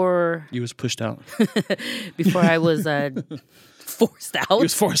 before you was pushed out, before I was forced out. You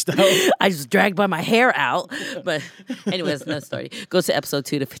was forced out. I was dragged by my hair out. But anyways, another story. Go to episode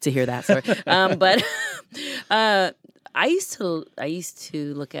 2 to hear that story. But I used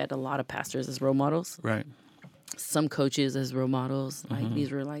to look at a lot of pastors as role models. Right. Some coaches as role models. Like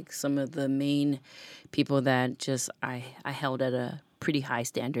these were like some of the main people that just I held at a pretty high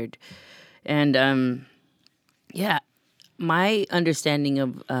standard. And yeah, my understanding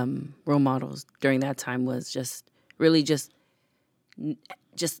of role models during that time was just really just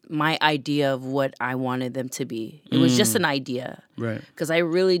my idea of what I wanted them to be. It was just an idea. Right. Because I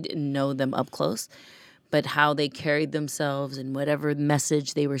really didn't know them up close, but how they carried themselves and whatever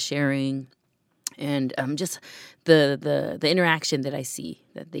message they were sharing. And just the interaction that I see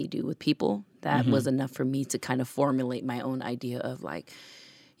that they do with people, that was enough for me to kind of formulate my own idea of like,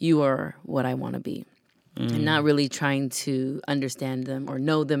 you are what I want to be. And not really trying to understand them or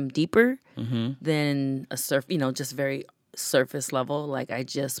know them deeper than just very surface level. Like I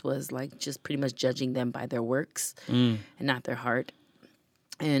just was like just pretty much judging them by their works and not their heart.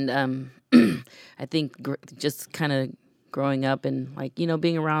 And I think just kind of growing up and like, you know,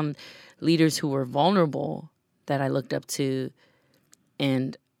 being around leaders who were vulnerable that I looked up to,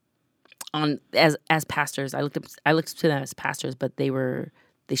 and as pastors, I looked up to them as pastors, but they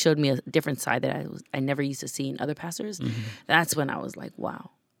showed me a different side that I never used to see in other pastors. That's when I was like, wow,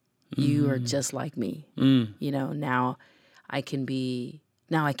 you are just like me. You know, now I can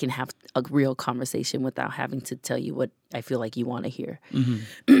have a real conversation without having to tell you what I feel like you want to hear.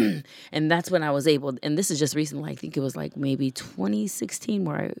 And that's when I was able, and this is just recently, I think it was like maybe 2016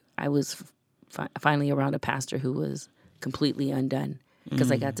 where I was finally around a pastor who was completely undone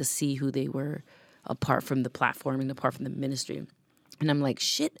because I got to see who they were apart from the platform and apart from the ministry. And I'm like,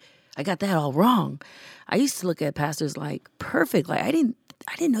 shit, I got that all wrong. I used to look at pastors like perfect. Like I didn't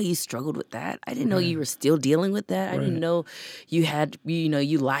know you struggled with that. I didn't know you were still dealing with that. I didn't know you had,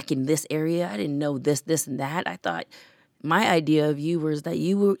 you lack in this area. I didn't know this, and that. I thought my idea of you was that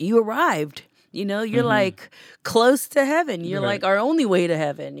you arrived. You know, you're like close to heaven. You're like our only way to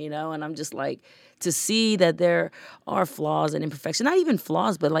heaven, you know? And I'm just like, to see that there are flaws and imperfections, not even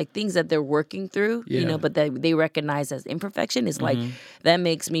flaws, but like things that they're working through, you know, but that they recognize as imperfection is like, that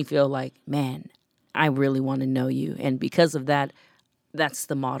makes me feel like, man, I really want to know you. And because of that, that's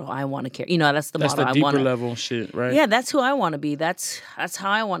the model I want to carry. You know, that's the That's model the I deeper want to. level shit, right? Yeah, that's who I want to be. That's how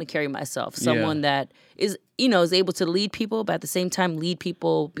I want to carry myself. Someone that is, you know, is able to lead people, but at the same time lead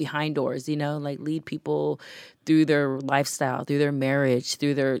people behind doors, you know, like lead people through their lifestyle, through their marriage,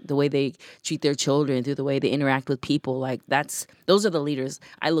 through the way they treat their children, through the way they interact with people. Like those are the leaders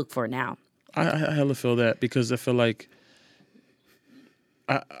I look for now. I hella feel that, because I feel like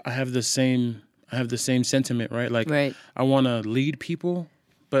I have the same sentiment, right? Like Right. I want to lead people,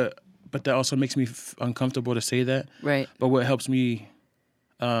 but that also makes me uncomfortable to say that. Right. But what helps me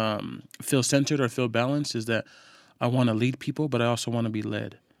feel centered or feel balanced is that I want to lead people, but I also want to be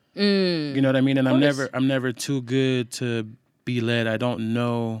led. You know what I mean? And I'm never too good to be led. I don't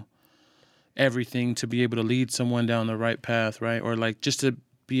know everything to be able to lead someone down the right path, right? Or like just to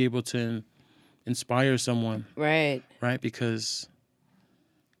be able to inspire someone, Right. right? Because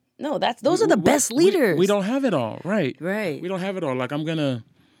No, those are the best leaders. We don't have it all, right? Right. We don't have it all. Like I'm gonna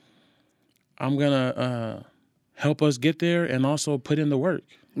help us get there and also put in the work.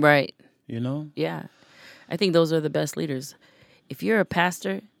 Right. You know? Yeah. I think those are the best leaders. If you're a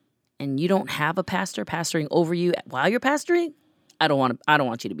pastor and you don't have a pastor pastoring over you while you're pastoring, I don't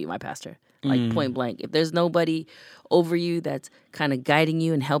want you to be my pastor. Like point blank. If there's nobody over you that's kind of guiding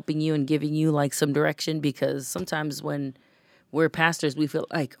you and helping you and giving you like some direction, because sometimes when we're pastors, we feel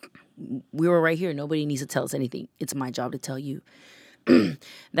like we were right here. Nobody needs to tell us anything. It's my job to tell you.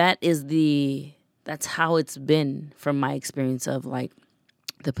 That's how it's been from my experience of like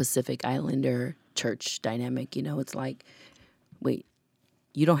the Pacific Islander church dynamic. You know, it's like, wait,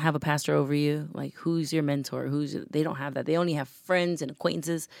 you don't have a pastor over you? Like, who's your mentor? They don't have that. They only have friends and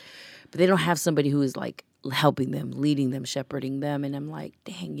acquaintances, but they don't have somebody who is like helping them, leading them, shepherding them. And I'm like,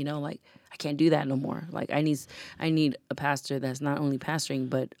 dang, you know, like I can't do that no more. Like I need a pastor that's not only pastoring,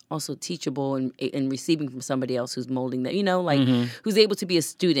 but also teachable and receiving from somebody else who's molding them, you know, like who's able to be a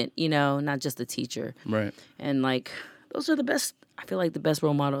student, you know, not just a teacher. Right. And like, those are the best. I feel like the best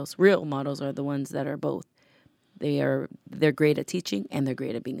real models are the ones that are both. They're great at teaching and they're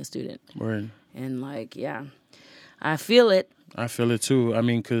great at being a student. Right. And like, yeah, I feel it. I feel it too. I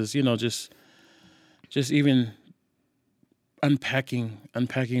mean, because, you know, just even unpacking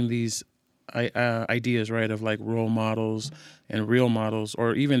these ideas, right, of like role models and real models,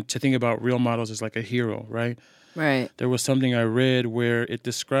 or even to think about real models as like a hero, right? Right. There was something I read where it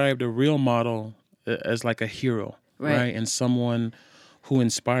described a real model as like a hero, right? And someone who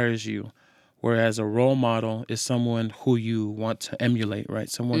inspires you. Whereas a role model is someone who you want to emulate, right?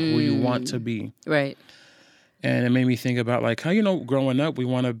 Someone who you want to be. Right. And it made me think about like how, you know, growing up, we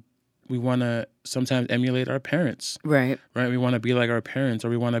want to sometimes emulate our parents. Right. Right. We want to be like our parents, or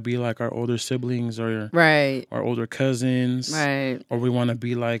we want to be like our older siblings, or right. our older cousins. Right. Or we want to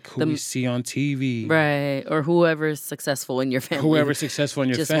be like who we see on TV. Right. Or whoever's successful in your family. Whoever's successful in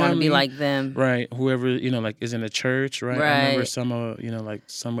your just family. Just want to be like them. Right. Whoever, you know, like is in the church, right? I remember some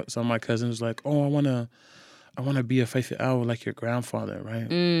of my cousins like, oh, I want to be a faithful owl like your grandfather, right?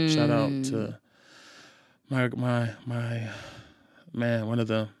 Shout out to my man, one of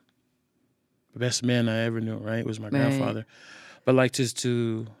the best men I ever knew, right? Was my grandfather. But like just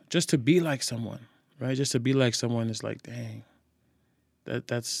to be like someone, right? Just to be like someone is like, dang,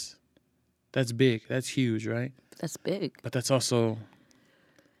 that's big. That's huge, right? That's big. But that's also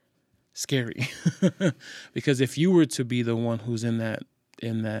scary. Because if you were to be the one who's in that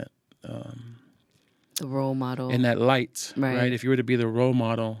the role model. In that light, right? If you were to be the role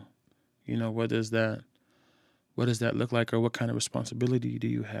model, you know, what does that look like, or what kind of responsibility do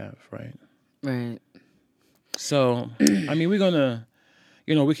you have, right? Right. So, I mean, we're gonna,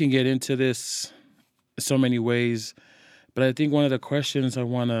 you know, we can get into this so many ways, but I think one of the questions I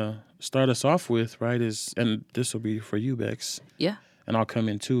want to start us off with, right, is, and this will be for you, Bex. Yeah. And I'll come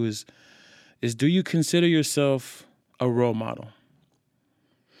in too, is do you consider yourself a role model?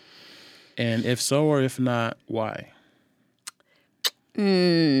 And if so, or if not, why?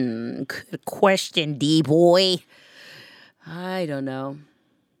 Good question, D-boy. I don't know.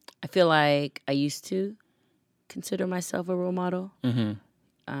 I feel like I used to consider myself a role model.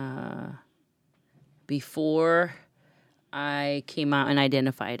 Before I came out and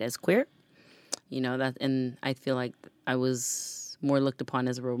identified as queer. You know, that, and I feel like I was more looked upon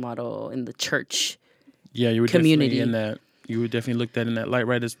as a role model in the church community. Yeah, you were definitely in that. You were definitely looked at in that light,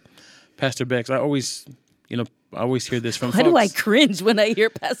 right? As Pastor Bex, I always hear this from Why folks. do I cringe when I hear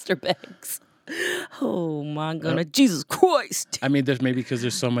Pastor Bex? Oh my goodness, Jesus Christ! I mean, there's maybe because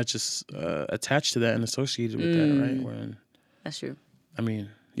there's so much attached to that and associated with that, right? That's true. I mean,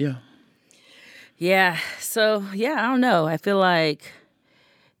 yeah. Yeah. So yeah, I don't know. I feel like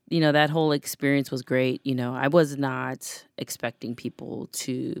that whole experience was great. I was not expecting people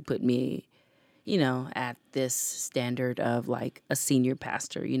to put me, at this standard of like a senior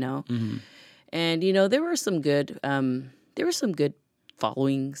pastor, Mm-hmm. And there were some good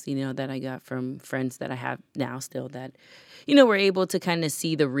followings, that I got from friends that I have now still that, were able to kind of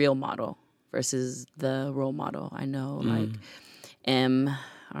see the real model versus the role model. I know like M,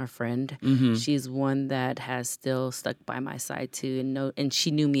 our friend, Mm-hmm. she's one that has still stuck by my side too, and she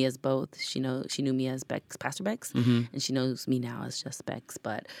knew me as both. She knew me as Bex, Pastor Bex, Mm-hmm. and she knows me now as just Bex.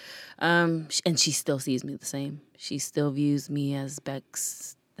 But and she still sees me the same. She still views me as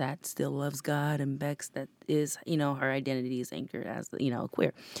Bex that still loves God, and Bex that is, her identity is anchored as,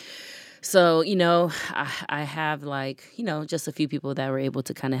 queer. So, I have like, just a few people that were able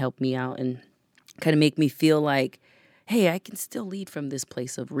to kind of help me out and kind of make me feel like, hey, I can still lead from this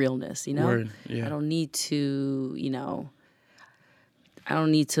place of realness, Word. Yeah. I don't need to,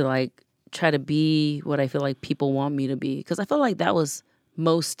 like try to be what I feel like people want me to be. Because I feel like that was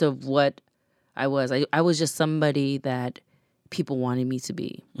most of what I was. I was just somebody that people wanted me to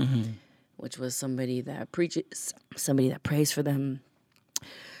be, Mm-hmm. which was somebody that preaches, somebody that prays for them,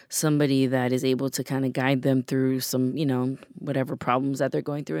 somebody that is able to kind of guide them through some, whatever problems that they're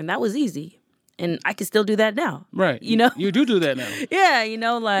going through. And that was easy. And I can still do that now. Right. You know? You do that now. Yeah,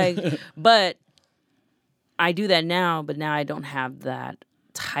 but I do that now, but now I don't have that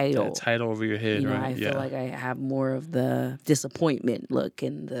title. That title over your head, right? I feel like I have more of the disappointment look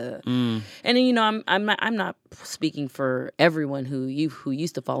and the Mm. and then, I'm not speaking for everyone who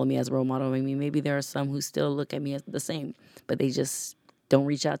used to follow me as a role model. I mean, maybe there are some who still look at me as the same, but they just don't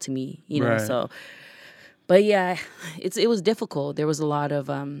reach out to me, Right. So, but yeah, it was difficult. There was a lot of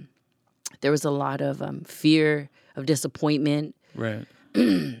fear of disappointment, Right.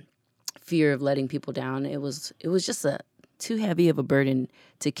 fear of letting people down. It was just too heavy of a burden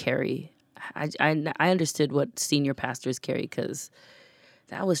to carry. I understood what senior pastors carry because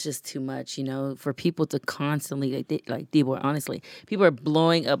that was just too much, for people to constantly, like Debo, honestly, people are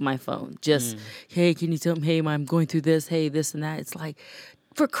blowing up my phone. Just, hey, can you tell me, hey, I'm going through this, hey, this and that. It's like,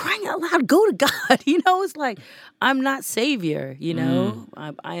 for crying out loud, go to God. It's like, I'm not Savior,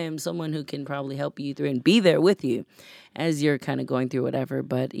 I am someone who can probably help you through and be there with you as you're kind of going through whatever.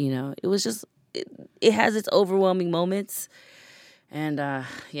 But, it was just, it has its overwhelming moments. And,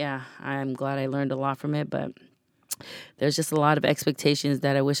 yeah, I'm glad I learned a lot from it. But there's just a lot of expectations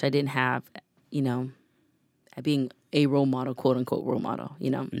that I wish I didn't have, at being a role model, quote unquote role model,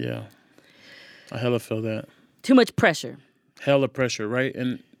 Yeah. I hella feel that. Too much pressure. Hella pressure, right?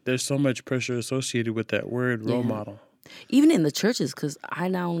 And there's so much pressure associated with that word, role model. Even in the churches, because I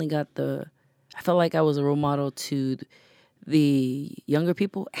not only got I felt like I was a role model to the younger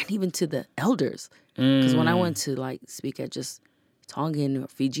people and even to the elders. Because when I went to like speak at just Tongan or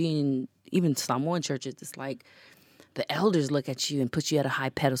Fijian, even Samoan churches, it's like the elders look at you and put you at a high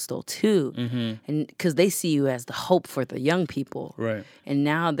pedestal too. Mm-hmm. And because they see you as the hope for the young people. Right. And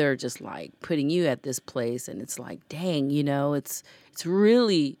now they're just like putting you at this place, and it's like, dang, it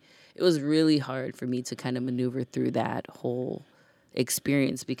was really hard for me to kind of maneuver through that whole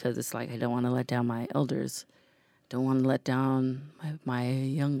experience, because it's like, I don't want to let down my elders, don't want to let down my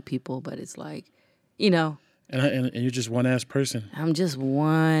young people, but it's like, And you're just one ass person. I'm just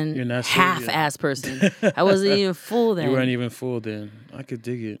one You're not half-ass person. I wasn't even full then. You weren't even full then. I could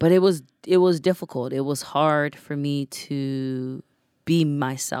dig it. But it was difficult. It was hard for me to be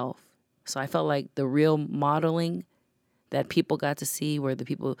myself. So I felt like the real modeling that people got to see were the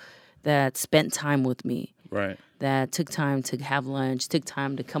people that spent time with me. Right. That took time to have lunch, took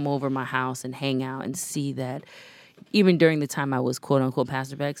time to come over my house and hang out and see that even during the time I was quote unquote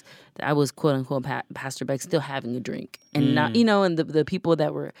Pastor Bex, I was quote unquote Pastor Bex still having a drink. And not, and the people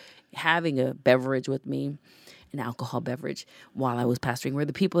that were having a beverage with me, an alcohol beverage, while I was pastoring, were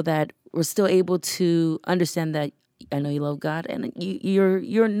the people that were still able to understand that I know you love God and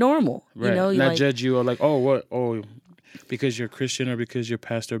you're normal. Right. Not judge you or like, oh, what? Oh, because you're Christian or because you're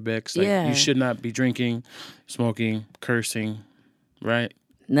Pastor Bex. Like, you should not be drinking, smoking, cursing, right?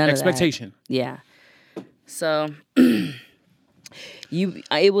 None Expectation. Of that. Yeah. So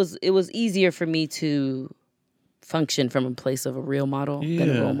it was easier for me to function from a place of a real model than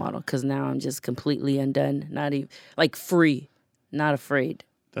a role model, because now I'm just completely undone, not even like free, not afraid.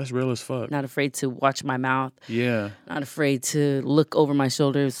 That's real as fuck. Not afraid to watch my mouth. Yeah. Not afraid to look over my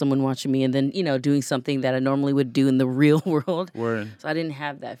shoulder if someone watching me and then, doing something that I normally would do in the real world. Word. So I didn't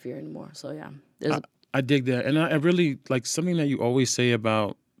have that fear anymore. So yeah. I dig that. And I really like something that you always say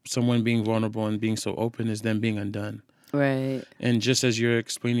about someone being vulnerable and being so open is them being undone. Right. And just as you're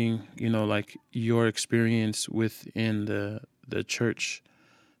explaining, like your experience within the church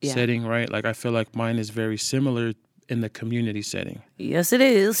setting, right? Like I feel like mine is very similar in the community setting. Yes, it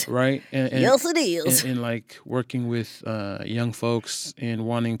is. Right? And Yes, it is. And like working with young folks and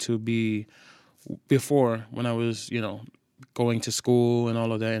wanting to be, before when I was, going to school and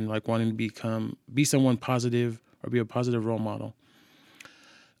all of that, and like wanting to be someone positive or be a positive role model.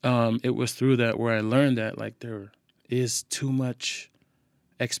 It was through that where I learned that like there is too much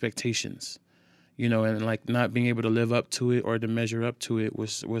expectations, and like not being able to live up to it or to measure up to it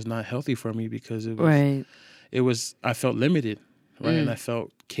was not healthy for me, because I felt limited, right? And I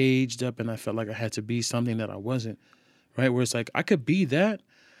felt caged up, and I felt like I had to be something that I wasn't, right? Where it's like I could be that,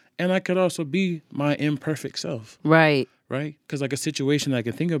 and I could also be my imperfect self. Right. Right? Because like a situation that I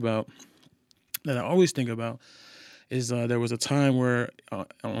can think about, that I always think about, is there was a time where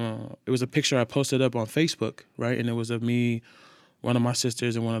it was a picture I posted up on Facebook, right? And it was of me, one of my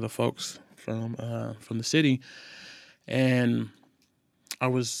sisters, and one of the folks from the city. And I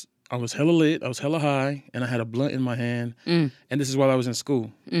was hella lit, I was hella high, and I had a blunt in my hand. And this is while I was in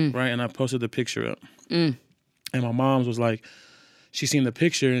school, right? And I posted the picture up. And my mom was like, she seen the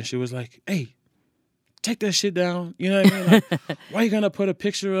picture, and she was like, hey, take that shit down. You know what I mean? Like, why you gonna put a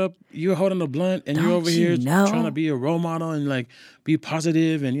picture up? You're holding a blunt and you're over here trying to be a role model and like be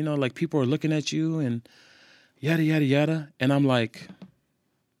positive, and like people are looking at you and yada yada yada. And I'm like,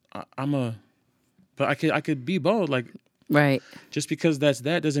 but I could be bold. Like, right. Just because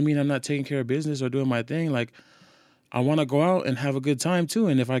that doesn't mean I'm not taking care of business or doing my thing. Like, I want to go out and have a good time too.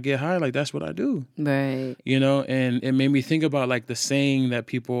 And if I get high, like that's what I do. Right. And it made me think about like the saying that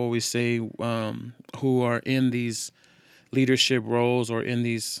people always say, who are in these leadership roles or in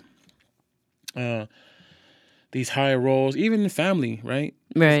these higher roles, even in family, right?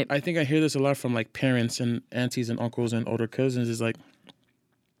 Right. I think I hear this a lot from like parents and aunties and uncles and older cousins, is like,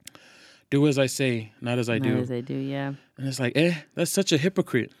 do as I say, not as I do. Not as I do, yeah. And it's like, that's such a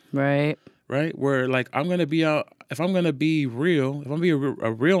hypocrite. Right. Right? Where like I'm going to be out, if I'm going to be real, if I'm going to be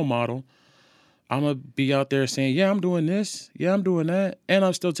a real model, I'm going to be out there saying, yeah, I'm doing this. Yeah, I'm doing that. And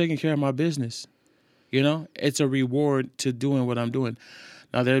I'm still taking care of my business. It's a reward to doing what I'm doing.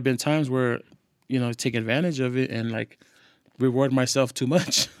 Now, there have been times where, take advantage of it and like reward myself too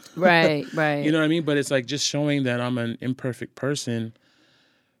much. Right, right. You know what I mean? But it's like just showing that I'm an imperfect person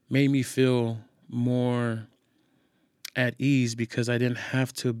made me feel more at ease, because I didn't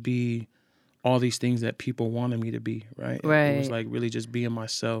have to be all these things that people wanted me to be, right? Right. It was like really just being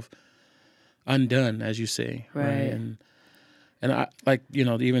myself, undone, as you say, right? And I like,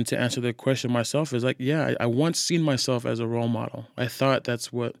 even to answer the question myself is like, yeah, I once seen myself as a role model. I thought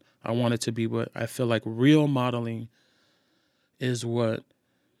that's what I wanted to be, but I feel like real modeling is what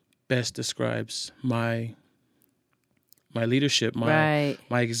best describes my leadership, my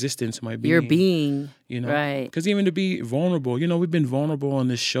existence, my being. Your being. Right. Because even to be vulnerable, we've been vulnerable on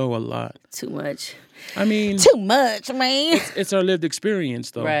this show a lot. Too much. I mean, too much, man. It's our lived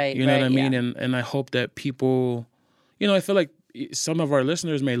experience, though. Right. You know what I mean? Yeah. And I hope that people, I feel like some of our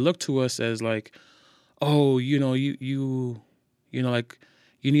listeners may look to us as like, oh, you like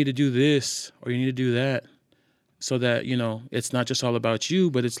you need to do this or you need to do that, so that it's not just all about you,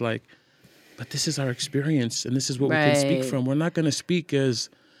 but it's like, but this is our experience, and this is what we can speak from. We're not going to speak as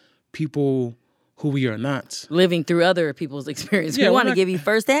people who we are not. Living through other people's experience. Yeah, we want to give you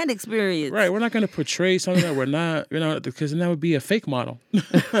firsthand experience. Right. We're not going to portray something that we're not, because then that would be a fake model.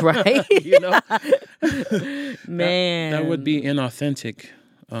 Right. Man. That would be inauthentic.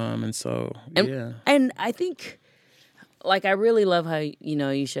 And so, yeah. And I think, like, I really love how,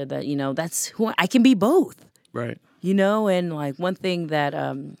 you shared that, that's who I can be both. Right. And like one thing that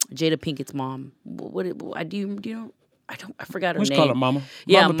Jada Pinkett's mom, I forgot her name. Let's call her Mama.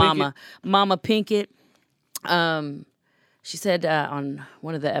 Yeah, Mama Pinkett. She said on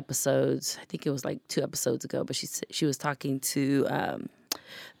one of the episodes, I think it was like 2 episodes ago, but she was talking to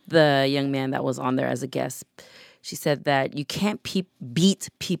the young man that was on there as a guest. She said that you can't beat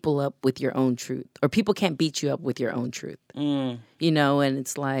people up with your own truth, or people can't beat you up with your own truth. And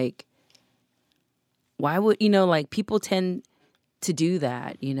it's like, why would, like people tend to do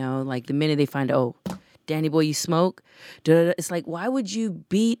that, like the minute they find, oh, Danny Boy, you smoke? It's like, why would you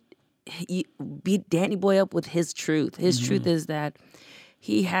beat Danny Boy up with his truth? His truth is that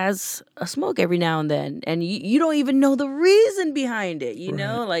he has a smoke every now and then, and you don't even know the reason behind it, you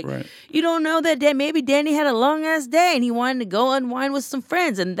know? Like, you don't know that maybe Danny had a long-ass day and he wanted to go unwind with some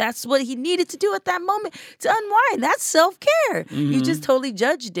friends, and that's what he needed to do at that moment to unwind. That's self-care. You just totally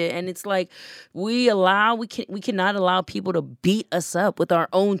judged it, and it's like we cannot allow people to beat us up with our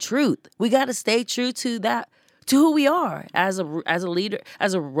own truth. We got to stay true to that to who we are as a leader,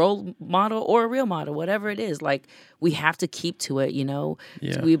 as a role model or a real model, whatever it is. Like, we have to keep to it, you know.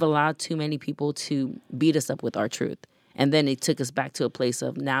 Yeah. We've allowed too many people to beat us up with our truth. And then it took us back to a place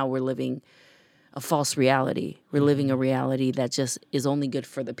of now we're living a false reality. We're living a reality that just is only good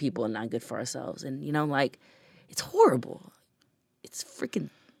for the people and not good for ourselves. And, you know, like, it's horrible. It's freaking...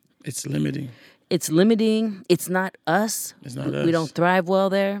 It's limiting. It's limiting. It's not us. It's not us. We don't thrive well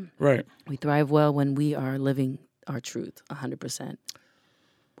there. Right. We thrive well when we are living our truth 100%,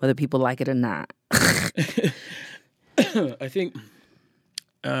 whether people like it or not. I think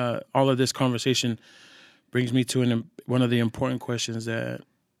all of this conversation brings me to one of the important questions that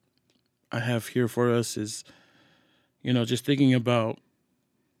I have here for us is, you know, just thinking about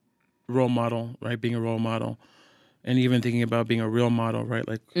role model, right? Being a role model, and even thinking about being a real model, right?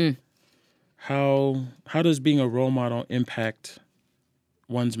 Like, how does being a role model impact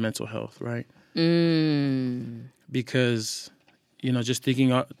one's mental health, right? Because, you know, just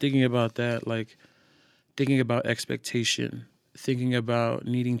thinking about that, like thinking about expectation, thinking about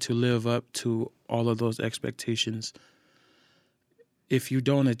needing to live up to all of those expectations. If you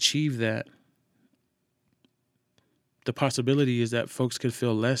don't achieve that, the possibility is that folks could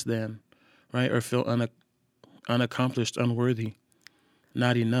feel less than, right? Or feel unaccomplished, unworthy,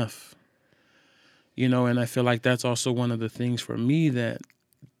 not enough. You know, and I feel like that's also one of the things for me that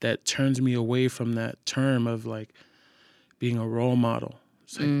turns me away from that term of like being a role model.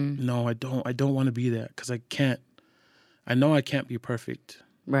 It's like, no, I don't want to be that because I know I can't be perfect.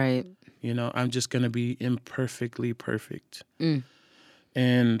 Right. You know, I'm just going to be imperfectly perfect.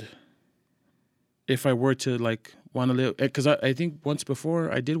 And if I were to like want to live, because I think once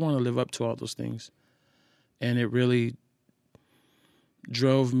before I did want to live up to all those things. And it really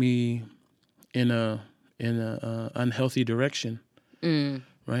drove me in a unhealthy direction,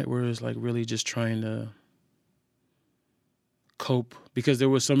 right? Where it's like really just trying to cope because there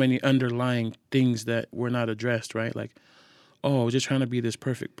were so many underlying things that were not addressed, right? Like, oh, just trying to be this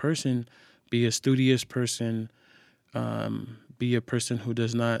perfect person, be a studious person, be a person who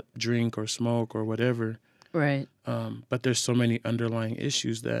does not drink or smoke or whatever. Right. But there's so many underlying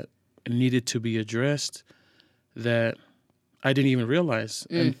issues that needed to be addressed that I didn't even realize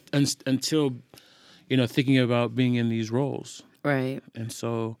until, you know, thinking about being in these roles. Right. And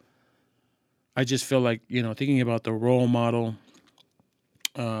so I just feel like, you know, thinking about the role model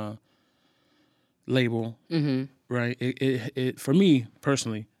label, right? It for me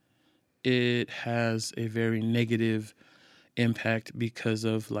personally, it has a very negative impact because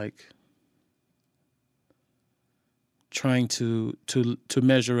of like trying to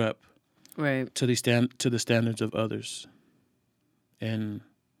measure up, right, to the standards of others, and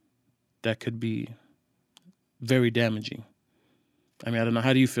that could be very damaging. I mean, I don't know.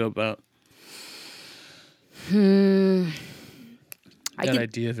 How do you feel about that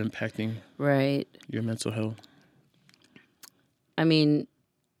idea of impacting your mental health? I mean,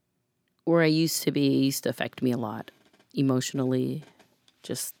 where I used to be, it used to affect me a lot emotionally,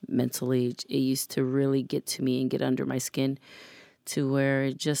 just mentally. It used to really get to me and get under my skin to where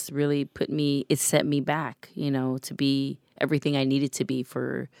it just really it set me back, you know, to be everything I needed to be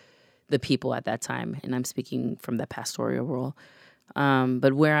for the people at that time. And I'm speaking from the pastoral role.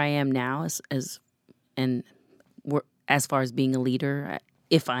 But where I am now as far as being a leader,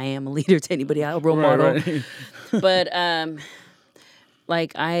 if I am a leader to anybody, a role model. Right. But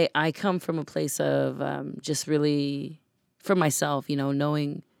like I come from a place of just really for myself, you know,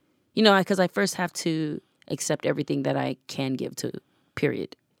 knowing, you know, because I first have to accept everything that I can give to,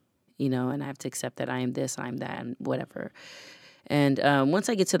 period. You know, and I have to accept that I am this, I'm that, and whatever. And once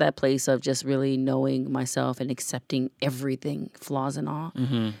I get to that place of just really knowing myself and accepting everything, flaws and all,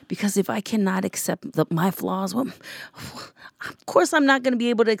 because if I cannot accept my flaws, well, of course I'm not going to be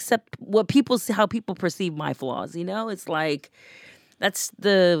able to accept how people perceive my flaws. You know, it's like that's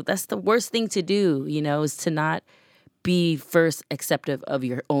the worst thing to do. You know, is to not be first acceptive of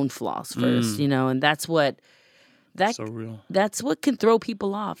your own flaws first. You know, and that's what. So real. That's what can throw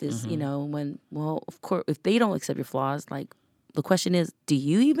people off. Is you know of course if they don't accept your flaws, like. The question is, do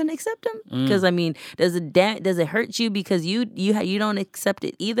you even accept them? Because I mean, does it hurt you because you don't accept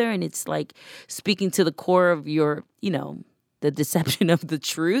it either? And it's like speaking to the core of your, you know, the deception of the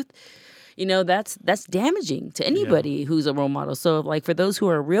truth. You know, that's damaging to anybody who's a role model. So, like for those who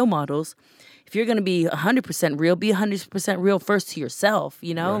are real models, if you're going to be 100% real, be 100% real first to yourself.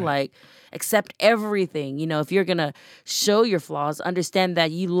 You know, like accept everything. You know, if you're going to show your flaws, understand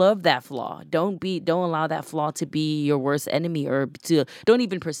that you love that flaw. Don't allow that flaw to be your worst enemy, or don't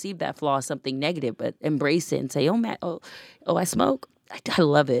even perceive that flaw as something negative, but embrace it and say, oh, man, oh, I smoke. I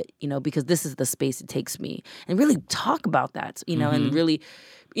love it, because this is the space it takes me, and really talk about that, and really,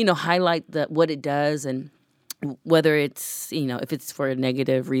 highlight what it does, and whether it's, if it's for a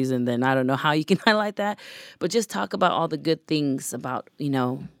negative reason, then I don't know how you can highlight that, but just talk about all the good things about,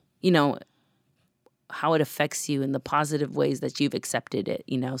 how it affects you in the positive ways that you've accepted it,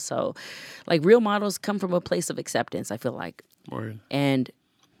 So, like, real models come from a place of acceptance, I feel like. Word. And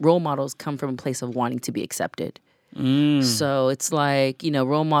role models come from a place of wanting to be accepted. So it's like,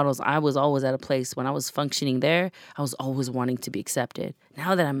 role models, I was always at a place when I was functioning there, I was always wanting to be accepted.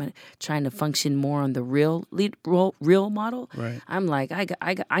 Now that I'm trying to function more on the real model, right. I'm like,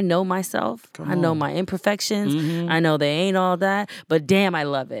 I know myself. I know my imperfections. I know they ain't all that, but damn, I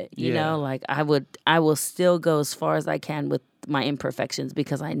love it. You know, like I will still go as far as I can with my imperfections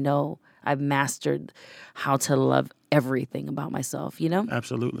because I know I've mastered how to love everything about myself,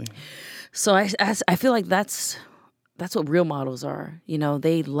 Absolutely. So I feel like that's what real models are.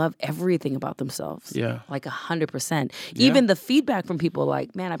 They love everything about themselves. Yeah. Like 100%. Even the feedback from people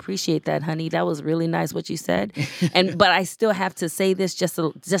like, man, I appreciate that, honey. That was really nice what you said. But I still have to say this just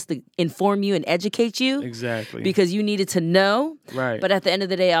to inform you and educate you. Exactly. Because you needed to know. Right. But at the end of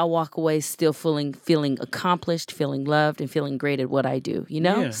the day, I'll walk away still feeling accomplished, feeling loved, and feeling great at what I do.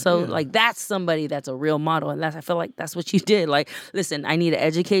 Like that's somebody that's a real model. And I feel like that's what you did. Like, listen, I need to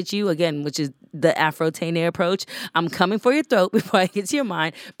educate you again, which is the Afro-Tene approach. I'm coming for your throat before I get to your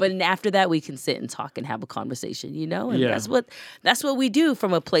mind, but after that we can sit and talk and have a conversation, and that's what we do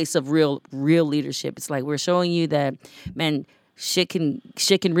from a place of real leadership. It's like we're showing you that, man, shit can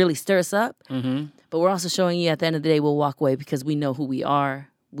really stir us up, but we're also showing you at the end of the day we'll walk away because we know who we are,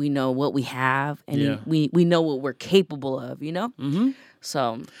 we know what we have, and we know what we're capable of,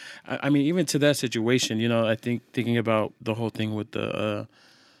 So, I mean, even to that situation, I think thinking about the whole thing with the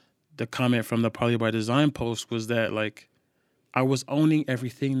comment from the Poly by Design post was that, like, I was owning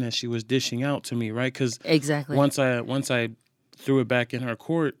everything that she was dishing out to me, right? Because exactly. Once I threw it back in her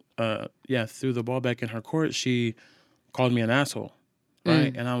court, threw the ball back in her court, she called me an asshole,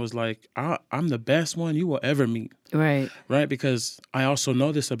 right? And I was like, I'm the best one you will ever meet, right? Because I also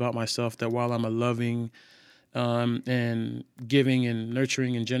know this about myself, that while I'm a loving and giving and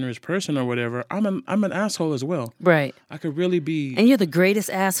nurturing and generous person or whatever, I'm an asshole as well. Right. I could really be. And you're the greatest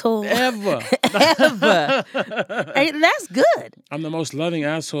asshole ever. Ever. Hey, that's good. I'm the most loving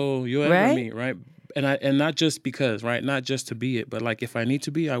asshole you'll ever meet, right? And not just because, right? Not just to be it, but like if I need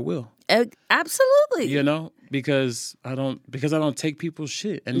to be, I will. Absolutely. Because I don't take people's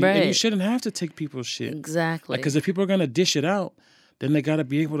shit, and you shouldn't have to take people's shit. Exactly. Because if people are gonna dish it out, then they got to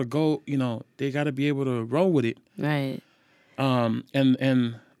be able to go, they got to be able to roll with it. Right.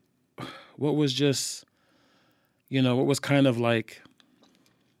 And what was just, what was kind of like,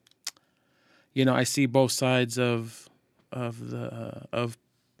 I see both sides of the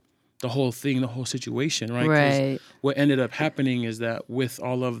whole thing, the whole situation, right? Right. What ended up happening is that with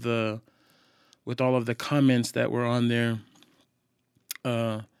all of the comments that were on there,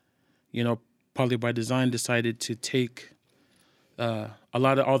 Poly by Design decided to take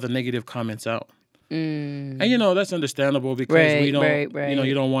all the negative comments out. And that's understandable because we don't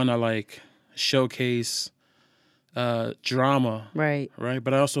you don't want to like showcase drama, right?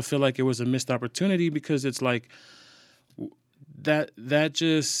 But I also feel like it was a missed opportunity because it's like that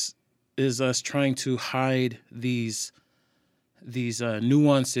just is us trying to hide these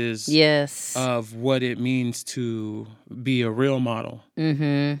nuances, of what it means to be a real model,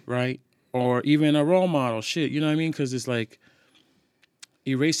 right? Or even a role model, shit, you know what I mean? Because it's like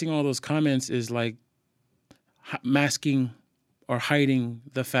erasing all those comments is like masking or hiding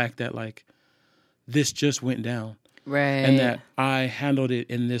the fact that like this just went down, right? And that I handled it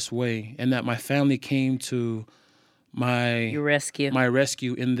in this way, and that my family came to my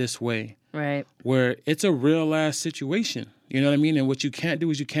rescue in this way, right? Where it's a real ass situation, you know what I mean? And what you can't do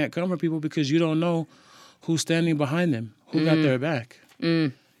is you can't come for people because you don't know who's standing behind them, who got their back,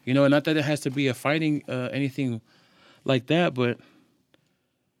 and not that it has to be a fighting anything like that, but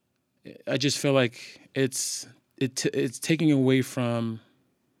I just feel like it's taking away from.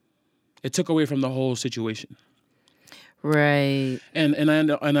 It took away from the whole situation, right? And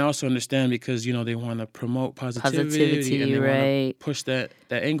I also understand because they want to promote positivity and they want to push that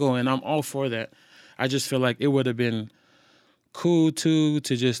angle, and I'm all for that. I just feel like it would have been cool to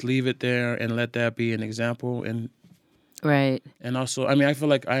just leave it there and let that be an example, and right. And also, I mean, I feel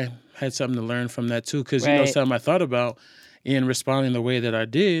like I had something to learn from that too, because something I thought about in responding the way that I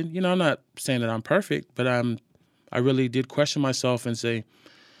did. I'm not saying that I'm perfect, but I really did question myself and say,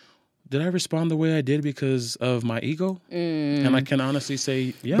 did I respond the way I did because of my ego? And I can honestly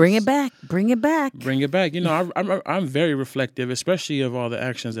say yes. Bring it back. Bring it back. Bring it back. I'm very reflective, especially of all the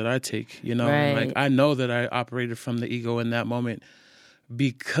actions that I take. And like Right. I know that I operated from the ego in that moment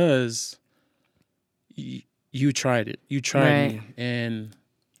because you tried it. You tried me, and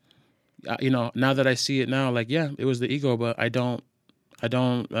now that I see it now, like it was the ego, but I don't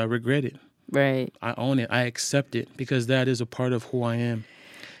regret it. Right. I own it. I accept it because that is a part of who I am.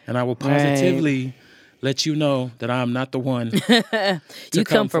 And I will positively let you know that I'm not the one. You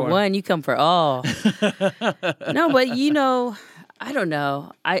come for one, you come for all. No, but I don't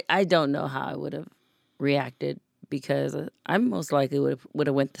know. I don't know how I would have reacted because I most likely would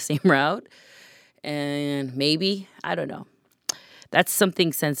have went the same route. And maybe, I don't know. That's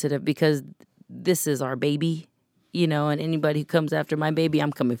something sensitive because this is our baby. And anybody who comes after my baby,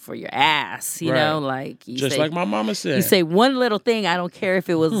 I'm coming for your ass. Like you just say, like my mama said. You say one little thing, I don't care if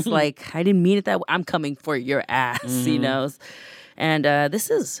it was like I didn't mean it that way. I'm coming for your ass. And this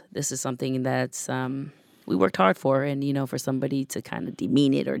is something that's we worked hard for, and for somebody to kind of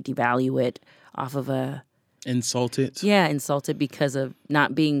demean it or devalue it off of insult it. Yeah, insult it because of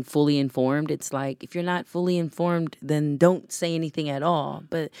not being fully informed. It's like if you're not fully informed, then don't say anything at all.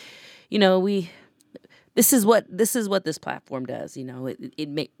 But This is what this platform does.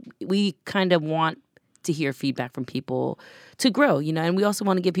 We kind of want to hear feedback from people to grow. And we also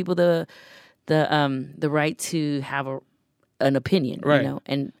want to give people the right to have an opinion. Right.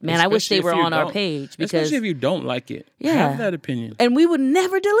 And man, Especially I wish they were on our don't. page because especially if you don't like it. Yeah. Have that opinion. And we would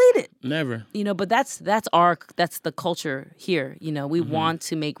never delete it. Never. But that's the culture here. We want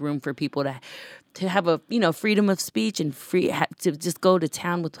to make room for people to have a freedom of speech and to just go to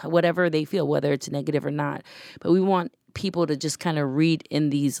town with whatever they feel, whether it's negative or not. But we want people to just kind of read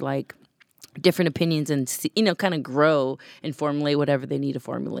in these like different opinions and kind of grow and formulate whatever they need to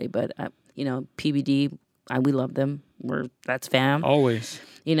formulate. But PBD, we love them. That's fam. Always.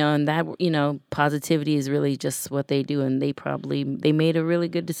 And that positivity is really just what they do, and they made a really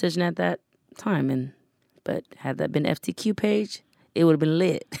good decision at that time. But had that been FTQ page, it would have been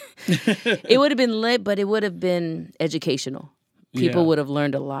lit. It would have been lit, but it would have been educational. People would have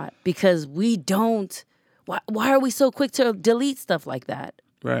learned a lot because we don't. Why are we so quick to delete stuff like that?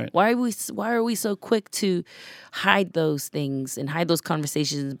 Right. Why are we so quick to hide those things and hide those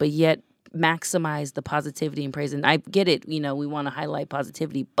conversations, but yet maximize the positivity and praise? And I get it, we want to highlight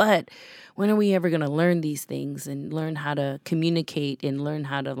positivity, but when are we ever going to learn these things and learn how to communicate and learn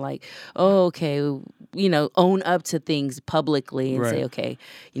how to own up to things publicly and say, okay,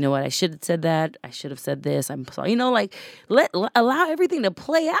 you know what, I should have said that. I should have said this. I'm sorry. Allow everything to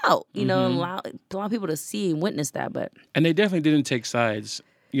play out, allow people to see and witness that. And they definitely didn't take sides.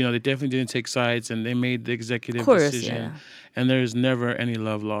 They definitely didn't take sides, and they made the executive decision. Yeah. And there's never any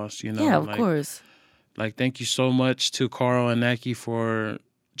love lost, Yeah, of course. Like, thank you so much to Carl and Naki for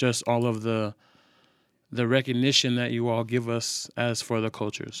just all of the recognition that you all give us as for the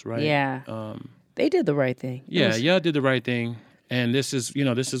cultures, right? Yeah. They did the right thing. Yeah, y'all did the right thing. And this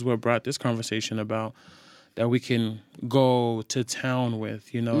is what brought this conversation about, that we can go to town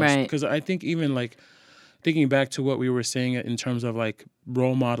with, Right. Because I think even like thinking back to what we were saying in terms of like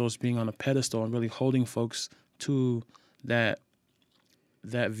role models being on a pedestal and really holding folks to that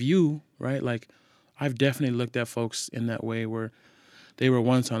view, right? Like I've definitely looked at folks in that way where they were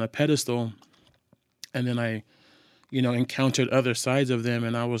once on a pedestal, and then I, encountered other sides of them,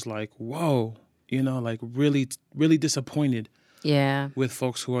 and I was like, whoa, like really, really disappointed. Yeah. With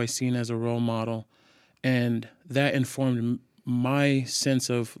folks who I seen as a role model, and that informed my sense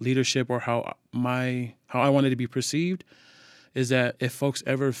of leadership, or how I wanted to be perceived. Is that if folks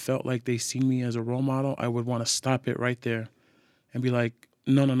ever felt like they seen me as a role model, I would want to stop it right there and be like,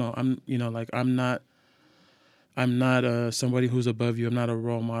 no, I'm not somebody who's above you. I'm not a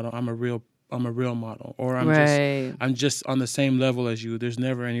role model. I'm a real model, or I'm just on the same level as you. There's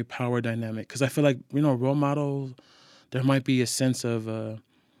never any power dynamic, because I feel like role models, there might be a sense of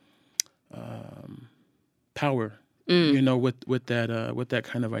power, with that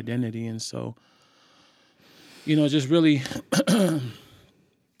kind of identity, and so. Just really,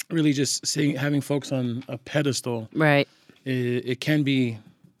 really just having folks on a pedestal. Right. It can be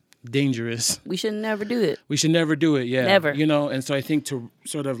dangerous. We should never do it. We should never do it. Yeah. Never. And so I think to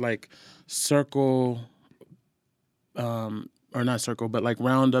sort of like circle, or not circle, but like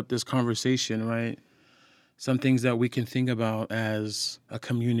round up this conversation, right? Some things that we can think about as a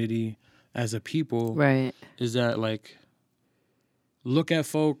community, as a people. Right. Is that like, look at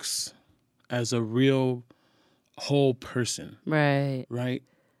folks as a real whole person. Right. Right?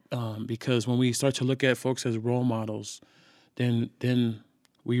 Because when we start to look at folks as role models, then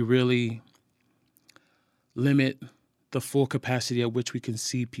we really limit the full capacity at which we can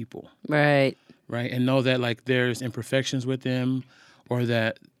see people. Right. Right. And know that like there's imperfections with them, or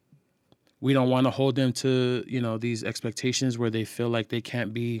that we don't want to hold them to, these expectations where they feel like they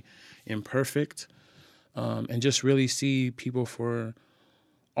can't be imperfect. And just really see people for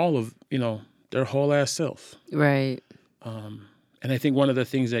all of, their whole ass self. Right. And I think one of the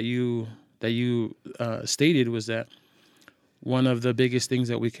things that you stated was that one of the biggest things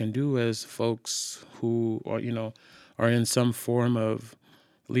that we can do as folks who are in some form of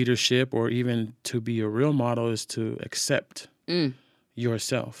leadership, or even to be a real model, is to accept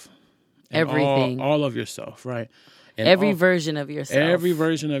yourself. And Everything. All of yourself, right? And every version of yourself. Every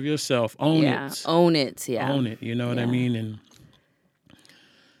version of yourself. Own it. Own it, yeah. Own it, you know what I mean?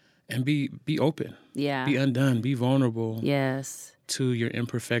 And be open. Yeah. Be undone. Be vulnerable. Yes. To your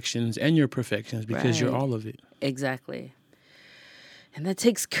imperfections and your perfections, because you're all of it. Exactly. And that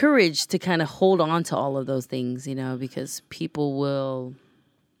takes courage to kind of hold on to all of those things, because people will,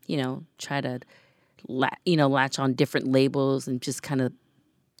 try to, latch on different labels and just kind of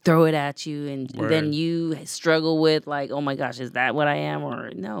throw it at you. And then you struggle with like, oh my gosh, is that what I am?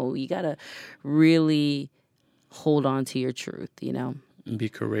 Or no, you got to really hold on to your truth, And be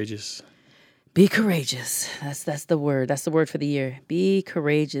courageous. Be courageous. That's the word. That's the word for the year. Be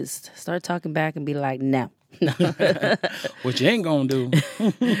courageous. Start talking back and be like, no. What you ain't gonna do.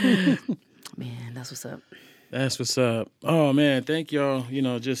 Man, that's what's up. That's what's up. Oh man, thank y'all.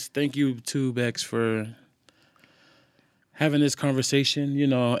 Just thank you too, Bex, for having this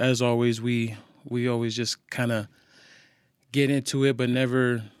conversation. As always, we always just kind of get into it, but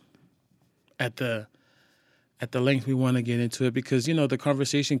never at the length we want to get into it, because, the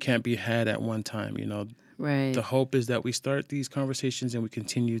conversation can't be had at one time, Right. The hope is that we start these conversations and we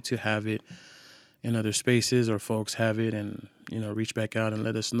continue to have it in other spaces, or folks have it and, reach back out and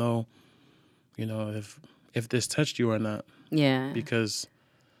let us know, if this touched you or not. Yeah. Because,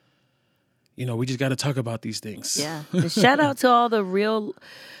 we just got to talk about these things. Yeah. And shout out to all the real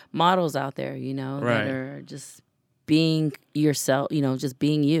models out there, Right. that are just being yourself, just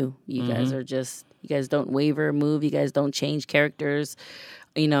being you. You guys are just, you guys don't waver, move. You guys don't change characters,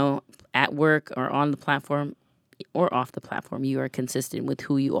 at work or on the platform or off the platform. You are consistent with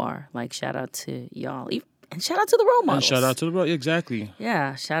who you are. Like, shout out to y'all. And shout out to the role models. And shout out to the role, exactly.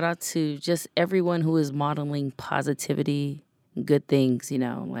 Yeah, shout out to just everyone who is modeling positivity, good things,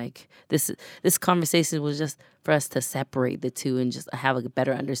 Like, this conversation was just for us to separate the two and just have a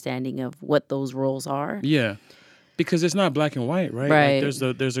better understanding of what those roles are. Yeah. Because it's not black and white, right? Right.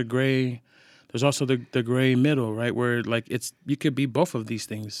 Like there's a gray, there's also the gray middle, right? Where like you could be both of these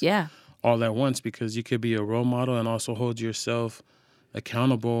things. Yeah. All at once, because you could be a role model and also hold yourself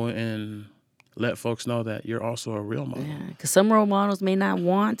accountable and let folks know that you're also a real model. Yeah, because some role models may not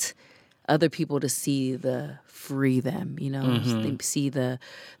want other people to see the free them, They see the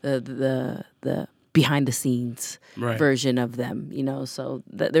behind the scenes version of them, So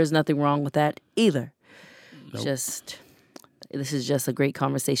there's nothing wrong with that either. Nope. This is just a great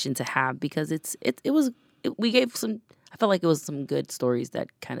conversation to have, because we gave some. I felt like it was some good stories that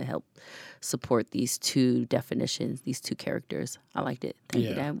kind of helped support these two definitions, these two characters. I liked it. Thank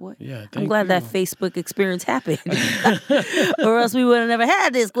you, Dan Boy. Yeah, I'm glad that Facebook experience happened, or else we would have never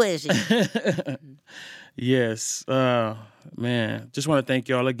had this question. Yes, man. Just want to thank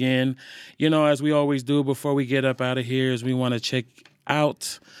y'all again. As we always do before we get up out of here, is we want to check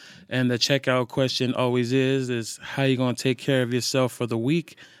out. And the checkout question always is how you going to take care of yourself for the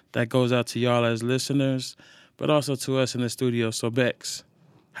week? That goes out to y'all as listeners, but also to us in the studio. So, Bex,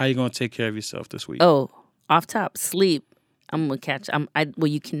 how you going to take care of yourself this week? Oh, off top, sleep. I'm going to catch... well,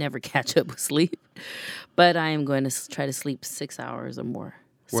 you can never catch up with sleep, but I am going to try to sleep 6 hours or more.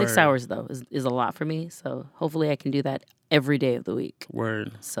 Word. 6 hours, though, is a lot for me, so hopefully I can do that every day of the week.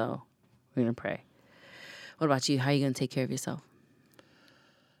 Word. So, we're going to pray. What about you? How are you going to take care of yourself?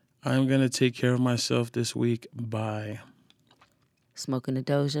 I'm going to take care of myself this week by smoking a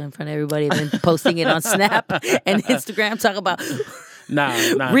Doja in front of everybody, and then posting it on Snap and Instagram, talk about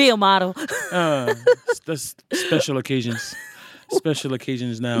nah. real model. That's special occasions. Special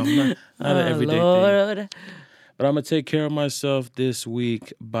occasions now. Not an everyday Lord. thing. But I'm going to take care of myself this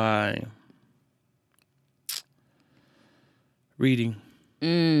week by reading.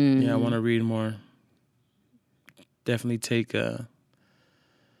 Yeah, I want to read more. Definitely take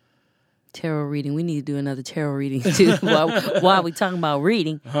tarot reading. We need to do another tarot reading too. while we talking about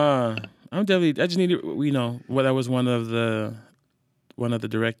reading. I just need to, that was one of the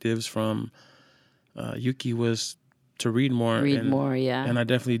directives from Yuki was to read more. Read more, yeah. And I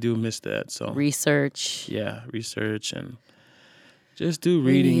definitely do miss that. So research. Yeah, research and just do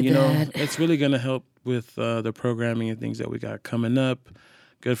reading. need You know, that. it's really gonna help with the programming and things that we got coming up.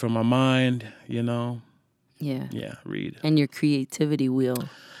 Good for my mind. You know. Yeah. Yeah, read. And your creativity wheel.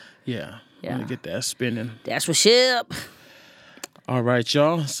 Yeah. Yeah. I'm gonna get that spinning. That's what's up. All right,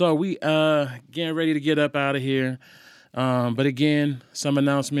 y'all. So we getting ready to get up out of here. But again, some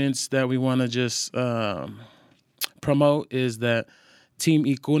announcements that we want to just promote is that Team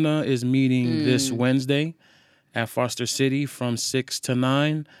Ikuna is meeting this Wednesday at Foster City from 6 to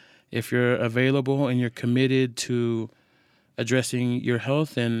 9. If you're available and you're committed to addressing your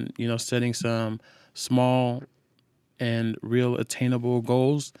health and, you know, setting some small and real attainable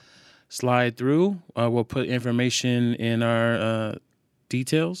goals, slide through. We'll put information in our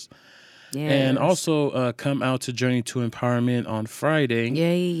details. Yes. And also come out to Journey to Empowerment on Friday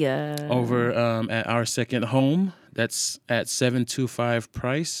over at our second home. That's at 725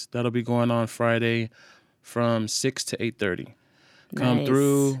 Price. That'll be going on Friday from 6 to 8:30. Come Nice.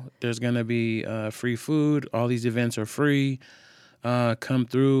 through. There's going to be free food. All these events are free. Come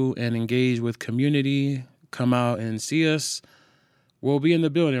through and engage with community. Come out and see us. We'll be in the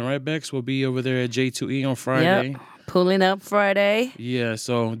building, right, Bex? We'll be over there at J2E on Friday. Yep. Pulling up Friday. Yeah,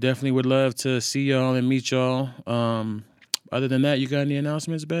 so definitely would love to see y'all and meet y'all. Other than that, you got any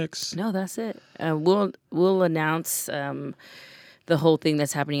announcements, Bex? No, that's it. We'll announce the whole thing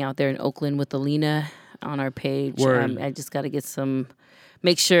that's happening out there in Oakland with Alina on our page. Word. I just got to get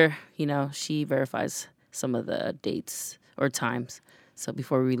make sure, you know, she verifies some of the dates or times. So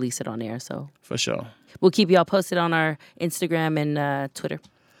before we release it on air. So For sure. we'll keep y'all posted on our Instagram and Twitter.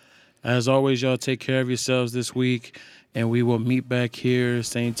 As always, y'all take care of yourselves this week, and we will meet back here,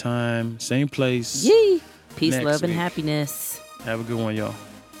 same time, same place. Yee! Peace, Next love, and week. happiness. Have a good one, y'all.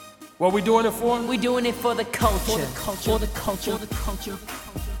 What we doing it for? We doing it for the culture. For the culture. For the culture. For the culture.